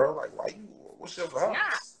 damn, bro, like, why you, what's your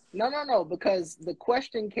house? No, because the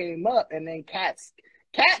question came up, and then Cats,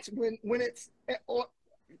 when it's, or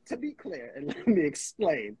to be clear, and let me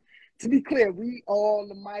explain, to be clear, we all on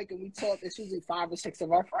the mic, and we talk, it's usually 5 or 6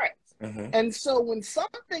 of our friends. Mm-hmm. And so when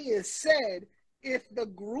something is said, if the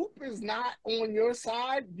group is not on your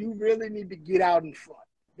side, you really need to get out in front,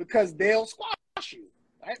 because they'll squash you.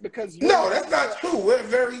 Right? Because no, that's not true. We're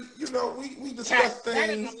very, we discuss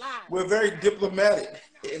things. We're very diplomatic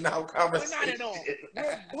in our conversation. We're not at all.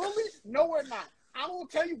 We're bullies? No, we're not. I will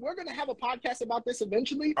tell you, we're going to have a podcast about this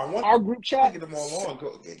eventually. Our group chat. Get them all on.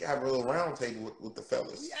 Have a little round table with the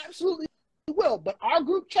fellas. We absolutely will. But our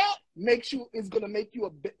group chat is going to make you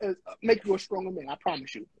a stronger man. I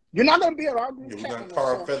promise you. You're not going to be at our group chat. You're going to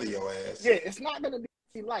tar feather your ass. Yeah, it's not going to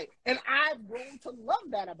be light. And I've grown to love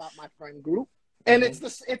that about my friend group. And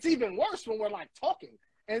it's even worse when we're like talking.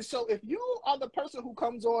 And so if you are the person who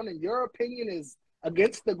comes on and your opinion is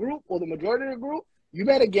against the group or the majority of the group, you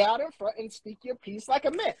better get out in front and speak your piece like a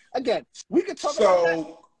man. Again, we could talk about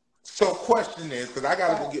that. So question is, because I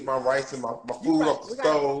got to go get my rice and my food off the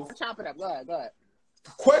stove. Chop it up. Go ahead. The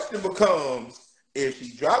question becomes, if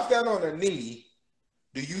she drops down on her knee,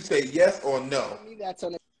 do you say yes or no? To me, that's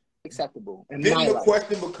unacceptable. Then the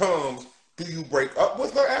question becomes, do you break up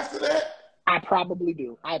with her after that? I probably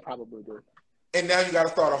do. And now you got to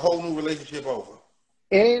start a whole new relationship over.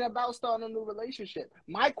 It ain't about starting a new relationship.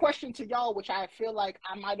 My question to y'all, which I feel like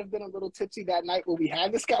I might have been a little tipsy that night when we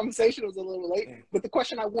had this conversation, it was a little late, but the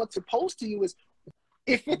question I want to pose to you is,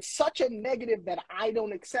 if it's such a negative that I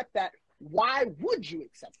don't accept that, why would you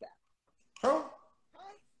accept that? Huh?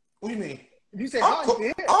 What do you mean? You say, I'm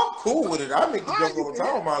cool with it. I make the joke all the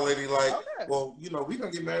time with my lady, like, well, we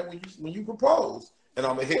going to get married when you propose. And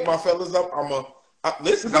I'm going to hit my fellas up. I'm going to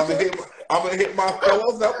Listen, I'm gonna hit my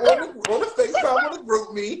fellows up on the FaceTime on the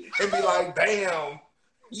group me and be like, damn,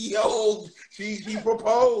 yo, she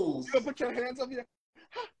proposed. You gonna put your hands up here?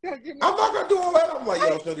 I'm not gonna do all that. I'm like,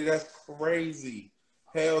 yo, Shorty, that's crazy.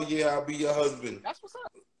 Hell yeah, I'll be your husband. That's what's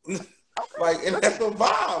up. Okay. Like, and that's the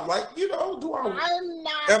vibe. Like, you know, I'm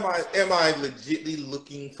not. Am I legitly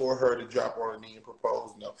looking for her to drop on her knee and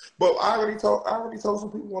propose? No. But I already told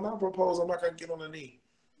some people when I propose, I'm not gonna get on the knee.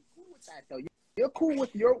 Cool with that though. You're cool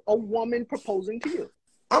with a woman proposing to you.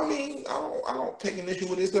 I mean, I don't take an issue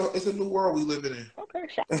with it. It's a new world we living in. Okay,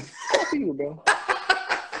 shout out to you, bro.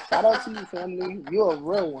 Shout out to you, family. You're a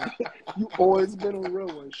real one. You always been a real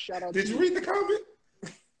one. Shout out. Did you read the comment?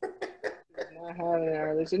 I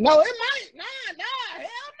haven't listened. No, it might.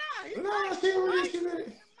 Hell no. No, she already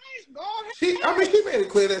Go ahead. She made it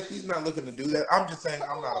clear that she's not looking to do that. I'm just saying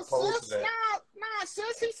I'm not opposed to that. Nah,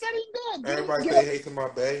 sis, he said he did. Everybody say hey to my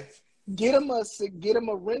bae. Get him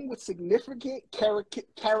a ring with significant character.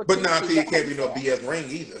 But nah, see, it can't be no BS ring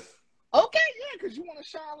either. Okay, yeah, because you want to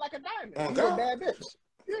shine like a diamond. Oh, You're a God. bad bitch.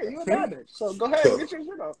 Yeah, you're a bad bitch. So go ahead, Sure. get your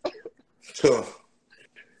shit up. Sure.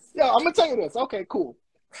 Yo, I'm gonna tell you this. Okay, cool.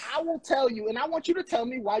 I will tell you, and I want you to tell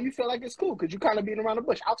me why you feel like it's cool, because you kind of beating around the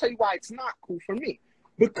bush. I'll tell you why it's not cool for me.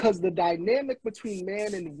 Because the dynamic between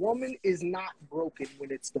man and woman is not broken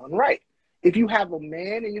when it's done right. If you have a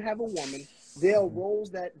man and you have a woman, there are roles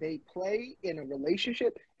that they play in a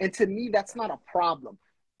relationship, and to me, that's not a problem.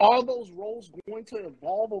 Are those roles going to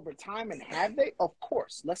evolve over time, and have they? Of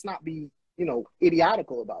course. Let's not be,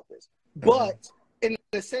 idiotical about this. But in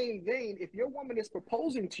the same vein, if your woman is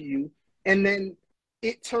proposing to you, and then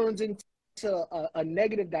it turns into a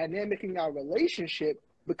negative dynamic in our relationship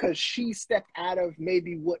because she stepped out of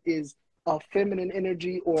maybe what is a feminine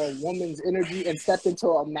energy or a woman's energy and stepped into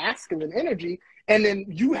a masculine energy, and then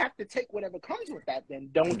you have to take whatever comes with that then,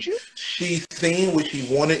 don't you? She's seen what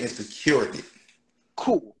she wanted and secured it.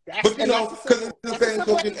 Cool. But because it's the same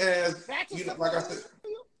token as, like I said,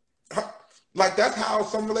 like that's how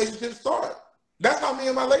some relationships start. That's how me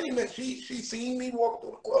and my lady met. She seen me walk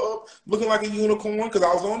through the club looking like a unicorn because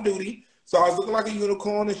I was on duty. So I was looking like a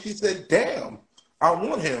unicorn, and she said, "Damn, I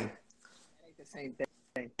want him." That ain't the same thing.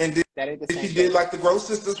 And then she did like the Gross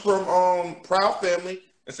Sisters from Proud Family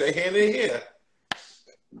and say, "Hand it here."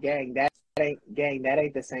 Gang, that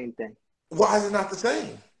ain't the same thing. Why is it not the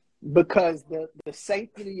same? Because the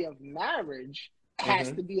sanctity of marriage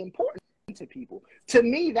has to be important to people. To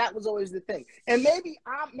me, that was always the thing. And maybe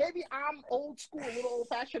I'm old school, a little old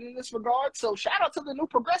fashioned in this regard. So shout out to the new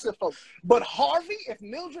progressive folks. But Harvey, if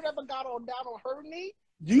Mildred ever got on down on her knee,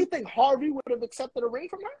 do you think Harvey would have accepted a ring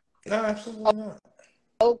from her? No, absolutely not.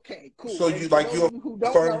 Okay, cool. So you're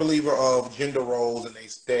a firm believer of gender roles and they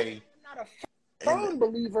stay. I'm not a firm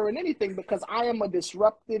believer in anything because I am a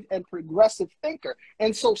disruptive and progressive thinker.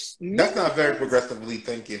 And so that's not very progressively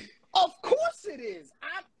thinking. Of course it is.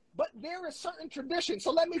 But there is certain tradition.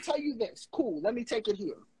 So let me tell you this. Cool. Let me take it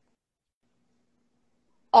here.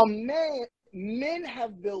 Men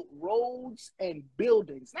have built roads and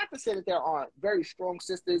buildings. Not to say that there aren't very strong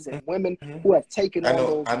sisters and women who have taken on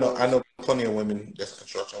those roads. I know plenty of women that's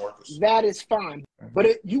construction workers. That is fine.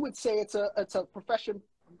 But you would say it's a profession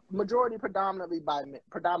predominated by men,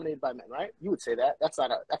 right? You would say that. That's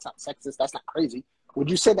not sexist. That's not crazy.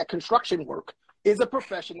 Would you say that construction work is a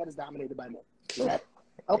profession that is dominated by men? Sure. Right?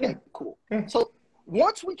 Okay, cool. So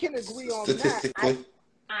once we can agree on that,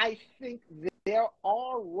 I think there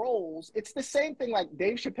are roles. It's the same thing like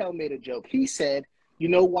Dave Chappelle made a joke. He said, you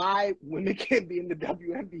know why women can't be in the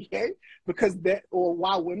WNBA? Or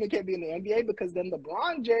why women can't be in the NBA? Because then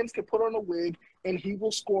LeBron James can put on a wig and he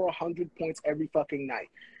will score 100 points every fucking night.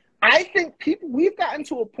 I think we've gotten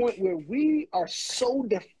to a point where we are so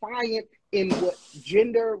defiant in what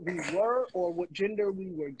gender we were or what gender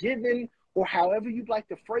we were given or however you'd like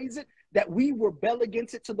to phrase it, that we rebel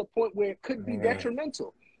against it to the point where it could be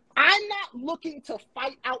detrimental. I'm not looking to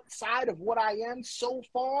fight outside of what I am so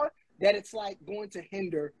far that it's like going to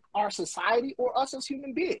hinder our society or us as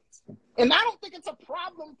human beings. And I don't think it's a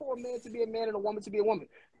problem for a man to be a man and a woman to be a woman.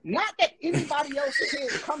 Not that anybody else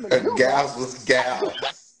can't come and do gals was gals.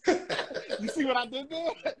 You see what I did there?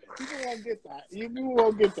 People won't get that.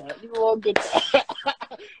 You won't get that.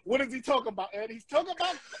 What is he talking about, Ed? He's talking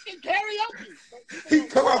about fucking karaoke.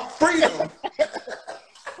 He's talking about freedom.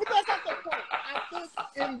 But that's not the point. I think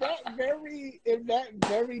in that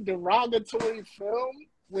very derogatory film,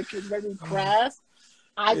 which is very crass,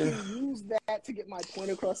 I can use that to get my point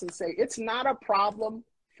across and say it's not a problem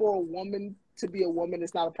for a woman to be a woman.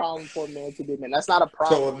 It's not a problem for a man to be a man. That's not a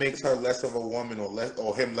problem. So it makes her less of a woman or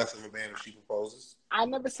him less of a man if she proposes? I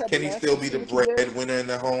never said Can he still be the breadwinner in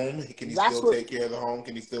the home? Can he still take care of the home?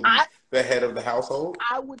 Can he still be the head of the household?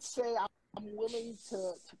 I would say I'm willing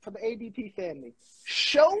to for the ADP family,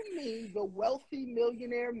 show me the wealthy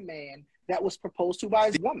millionaire man that was proposed to by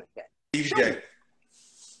his woman. Stevie J.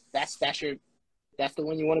 That's the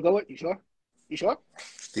one you want to go with? You sure? You sure?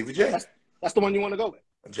 Stevie J. That's the one you want to go with.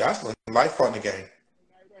 Jocelyn, life partner game.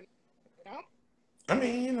 I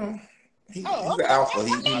mean, you know, he's the alpha.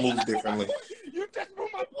 He moves differently. You just blew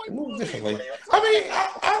my point. He moves differently. I mean,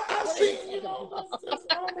 I've seen, you know.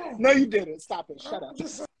 No, you didn't. Stop it. Shut up.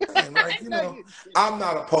 Just saying, like, you know, I'm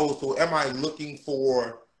not opposed to. Am I looking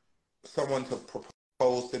for someone to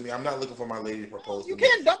propose to me? I'm not looking for my lady to propose to me. You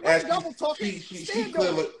can't double talk it. She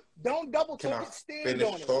clearly. Don't double talk it. Stand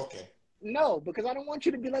on it. Talking? No, because I don't want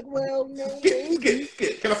you to be like, well, no,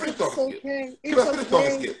 skip. Can I finish talking? Okay. Can I finish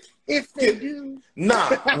talking, Skip? If they do.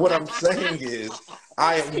 Nah, what I'm saying is,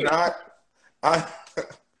 I'm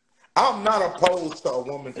not opposed to a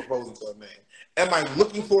woman proposing to a man. Am I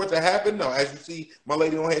looking for it to happen? No. As you see, my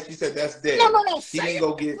lady on here, she said that's dead. No. He didn't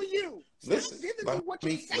go get. For you. Listen,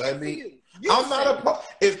 let me. You I'm not opposed.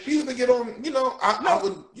 If she was to get on, you know, I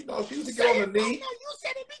would, you know, she was to get on the knee. No, you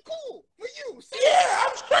said it'd be cool for you. Yeah,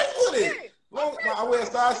 I'm straight with it. I wear a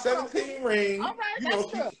size 17 ring. All right, you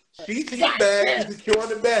know, she's in the bag. She's securing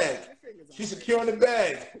the bag. She's securing the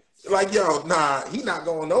bag. Like, yo, nah, he not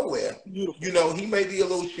going nowhere. Beautiful. You know, he may be a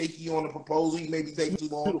little shaky on the proposal. He may be taking too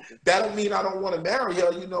long. That don't mean I don't want to marry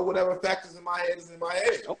her. You know, whatever factors in my head is in my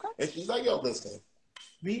head. Okay. And she's like, yo, listen,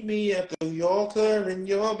 meet me at the Yorker in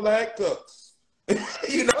your black cooks.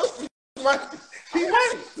 You know, she's right.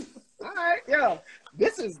 All right, yo.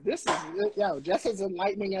 This is yo, just as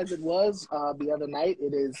enlightening as it was the other night.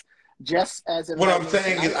 It is just as what I'm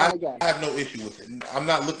saying is I have no issue with it. I'm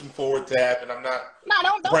not looking forward to happen. I'm not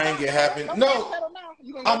praying it happen. No,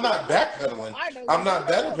 I'm not backpedaling. I'm not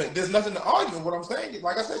backpedaling. There's nothing to argue. What I'm saying is,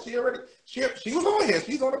 like I said, she was on here.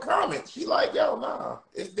 She's on the comments. She like, yo, nah,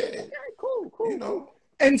 it's dead. Okay, cool. You know.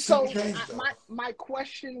 And so my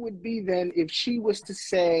question would be then, if she was to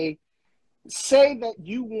say that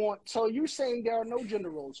you want, so you're saying there are no gender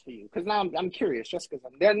roles for you, because now I'm curious, just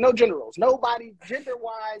because there are no gender roles, nobody gender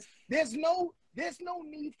wise, there's no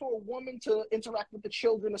need for a woman to interact with the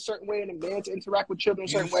children a certain way and a man to interact with children a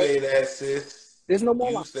certain way. You say that, sis. There's no more.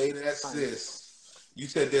 You say that, sis. You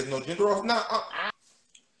said there's no gender roles. Nah,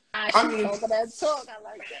 I mean, talk that talk. I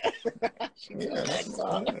like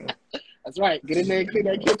that. That's right. Get in there and clean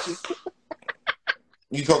that kitchen.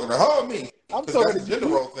 You talking to her or me? I'm talking to gender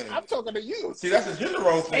role thing. I'm talking to you. See, that's a gender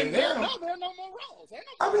role thing. There are no more roles.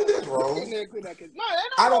 I mean, there's roles.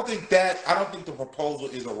 I don't think the proposal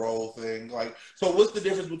is a role thing. Like, so what's the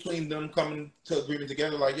difference between them coming to agreement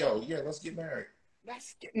together? Like, yo, yeah, let's get married.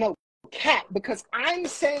 Cat, because I'm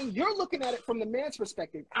saying you're looking at it from the man's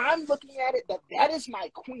perspective. I'm looking at it that is my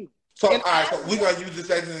queen. So, all right, so we're going to use this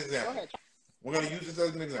as an example. We're going to use this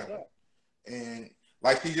as an example. And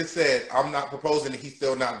like she just said, I'm not proposing and he's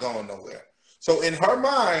still not going nowhere. So in her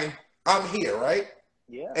mind, I'm here, right?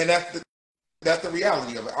 Yeah. And that's the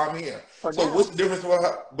reality of it. I'm here. So what's the difference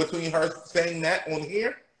between her saying that on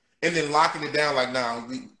here and then locking it down like, nah,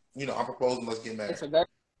 I'm proposing, let's get married? It's a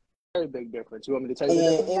very big difference. You want me to tell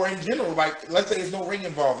you? Or in general, like, let's say there's no ring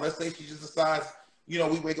involved. Let's say she just decides, we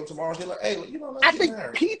wake up tomorrow and she's like, hey, let's get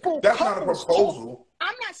married. That's not a proposal.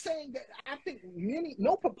 I'm not saying that. I think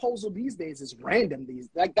no proposal these days is random.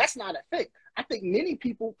 That's not a thing. I think many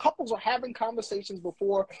couples are having conversations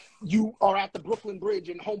before you are at the Brooklyn Bridge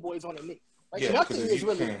and homeboys on a knee. Nothing is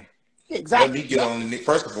really. Exactly. Let me get on the knee.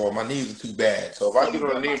 First of all, my knees are too bad. So if I get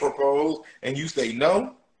on the knee and propose and you say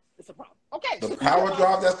no, it's a problem. Okay. The power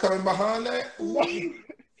drop that's coming behind that.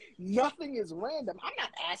 Nothing is random. I'm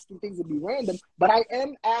not asking things to be random, but I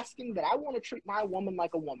am asking that I want to treat my woman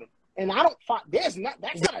like a woman. And I don't find that's not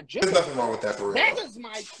a gender. There's nothing wrong with that for real. That is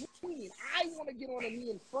my queen. I want to get on a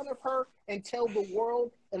knee in front of her and tell the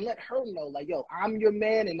world and let her know, like, yo, I'm your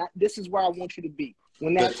man and this is where I want you to be.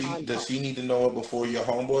 When that does she need to know it before your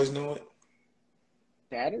homeboys know it?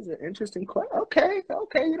 That is an interesting question. Okay,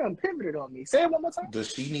 you done pivoted on me. Say it one more time.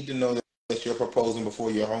 Does she need to know that you're proposing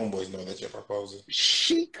before your homeboys know that you're proposing?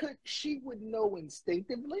 She would know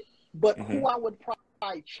instinctively, but who I would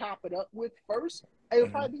probably chop it up with first, it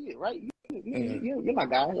would probably be you, right? You're my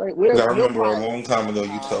guy, right? I remember a long time ago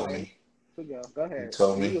you told me. Go ahead. You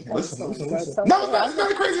told me. Listen. No, it's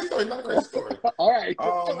not a crazy story. Not a crazy story. All right.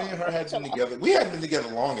 Oh, me and her had been together. We hadn't been together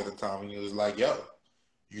long at the time, and it was like, yo,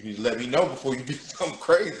 you need to let me know before you do something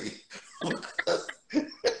crazy.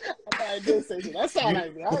 I did say that. That sounds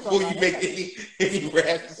like me. I ain't gonna Before lie, you that make sound like any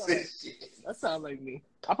rash decision. that sound like me.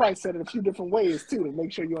 I probably said it a few different ways too to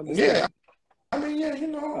make sure you Yeah, understand. I mean, yeah, you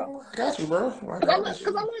know, I got you, bro. I Because got this. I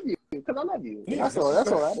love you. Because I love you. Yeah, That's all that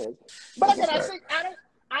is. But That's again, a I fact. think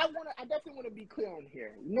I definitely want to be clear on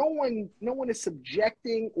here. No one is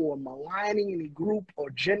subjecting or maligning any group or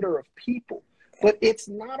gender of people. But it's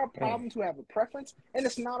not a problem to have a preference, and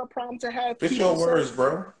it's not a problem to have Spit people your words, say,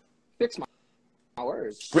 bro. fix my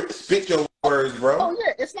words. Spit your words, bro. Oh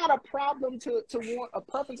yeah, it's not a problem to want a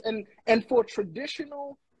preference, and for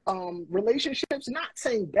traditional relationships, not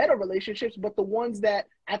saying better relationships, but the ones that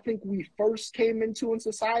I think we first came into in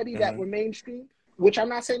society that were mainstream. Which I'm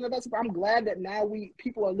not saying that that's. I'm glad that now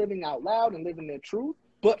people are living out loud and living their truth.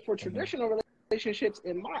 But for traditional relationships,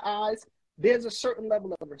 in my eyes, there's a certain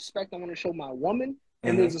level of respect I want to show my woman,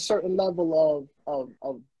 and there's a certain level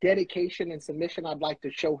of dedication and submission I'd like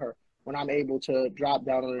to show her when I'm able to drop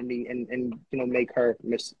down on her knee and make her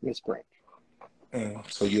Miss Brain.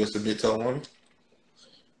 So you'll submit to a woman?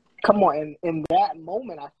 Come on, in that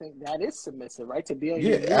moment, I think that is submissive, right? To be on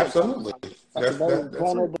your knee. Absolutely. That's a very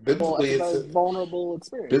vulnerable, biblically, vulnerable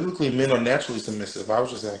experience. Biblically, men are naturally submissive. I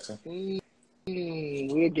was just asking.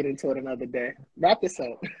 We'll get into it another day. Wrap this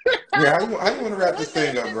up. Yeah, how you want to wrap this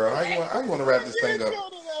thing up, bro? How you want to wrap this thing up?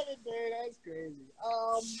 Another day. That's crazy.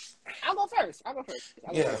 I'll go first.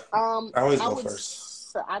 I always go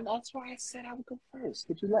first. That's why I said I would go first.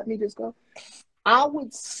 Could you let me just go? I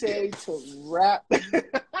would say to wrap.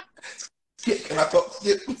 Skip, can I talk?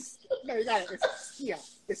 Skip. No, you got it.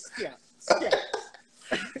 It's skip.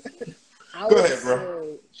 Go ahead,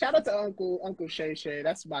 bro. Shout out to Uncle Shay Shay.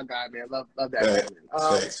 That's my guy, man. Love that.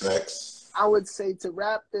 Facts. I would say to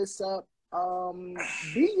wrap this up,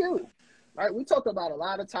 be you. Right? We talked about a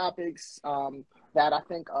lot of topics that I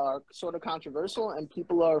think are sort of controversial, and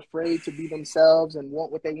people are afraid to be themselves and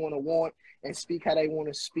want what they want to want and speak how they want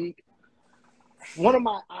to speak. One of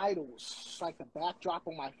my idols, like the backdrop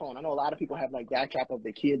on my phone. I know a lot of people have like backdrop of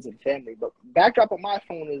their kids and family, but backdrop on my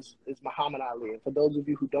phone is Muhammad Ali. And for those of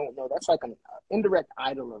you who don't know, that's like an indirect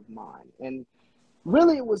idol of mine. And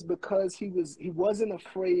really, it was because he wasn't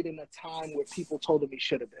afraid in a time where people told him he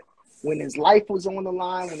should have been. When his life was on the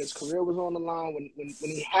line, when his career was on the line, when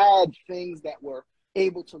he had things that were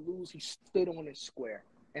able to lose, he stood on his square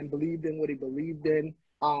and believed in what he believed in,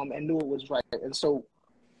 and knew it was right. And so,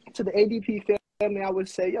 to the ADP family, I would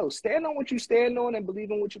say, stand on what you stand on and believe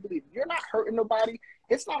in what you believe. You're not hurting nobody.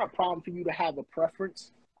 It's not a problem for you to have a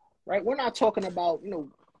preference, right? We're not talking about,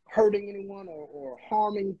 hurting anyone or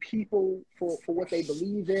harming people for what they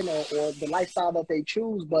believe in or the lifestyle that they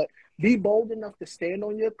choose, but be bold enough to stand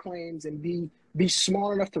on your claims and be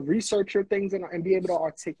smart enough to research your things and be able to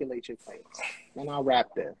articulate your claims. And I'll wrap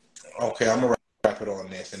there. Okay, I'm going to wrap it on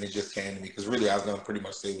this, and it just came to me, because really I was going to pretty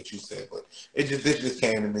much say what you said, but this just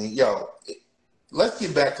came to me. Let's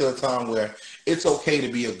get back to a time where it's okay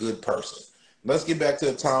to be a good person. Let's get back to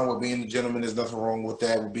a time where being a gentleman, there's nothing wrong with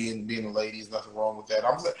that. With being a lady, there's nothing wrong with that.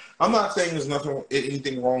 I'm not saying there's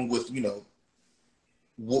anything wrong with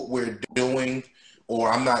what we're doing,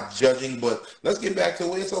 or I'm not judging. But let's get back to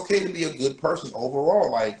where it's okay to be a good person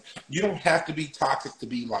overall. Like, you don't have to be toxic to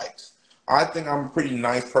be liked. I think I'm a pretty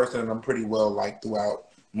nice person, and I'm pretty well liked throughout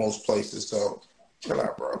most places. So chill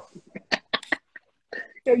out, bro.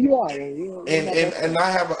 Yeah, you are. And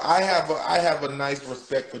I have a nice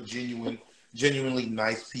respect for genuinely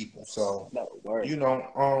nice people. So,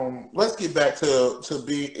 let's get back to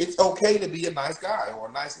it's okay to be a nice guy or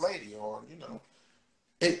a nice lady, or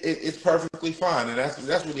it's perfectly fine, and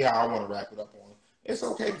that's really how I want to wrap it up on. It's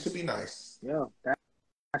okay to be nice. Yeah,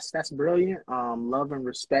 that's brilliant. Love and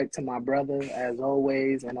respect to my brother as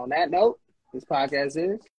always. And on that note, this podcast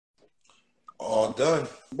is all done.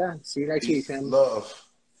 See you next week, fam. Love.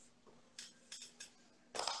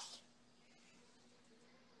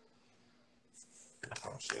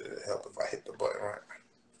 Oh shit! It'd help if I hit the button right.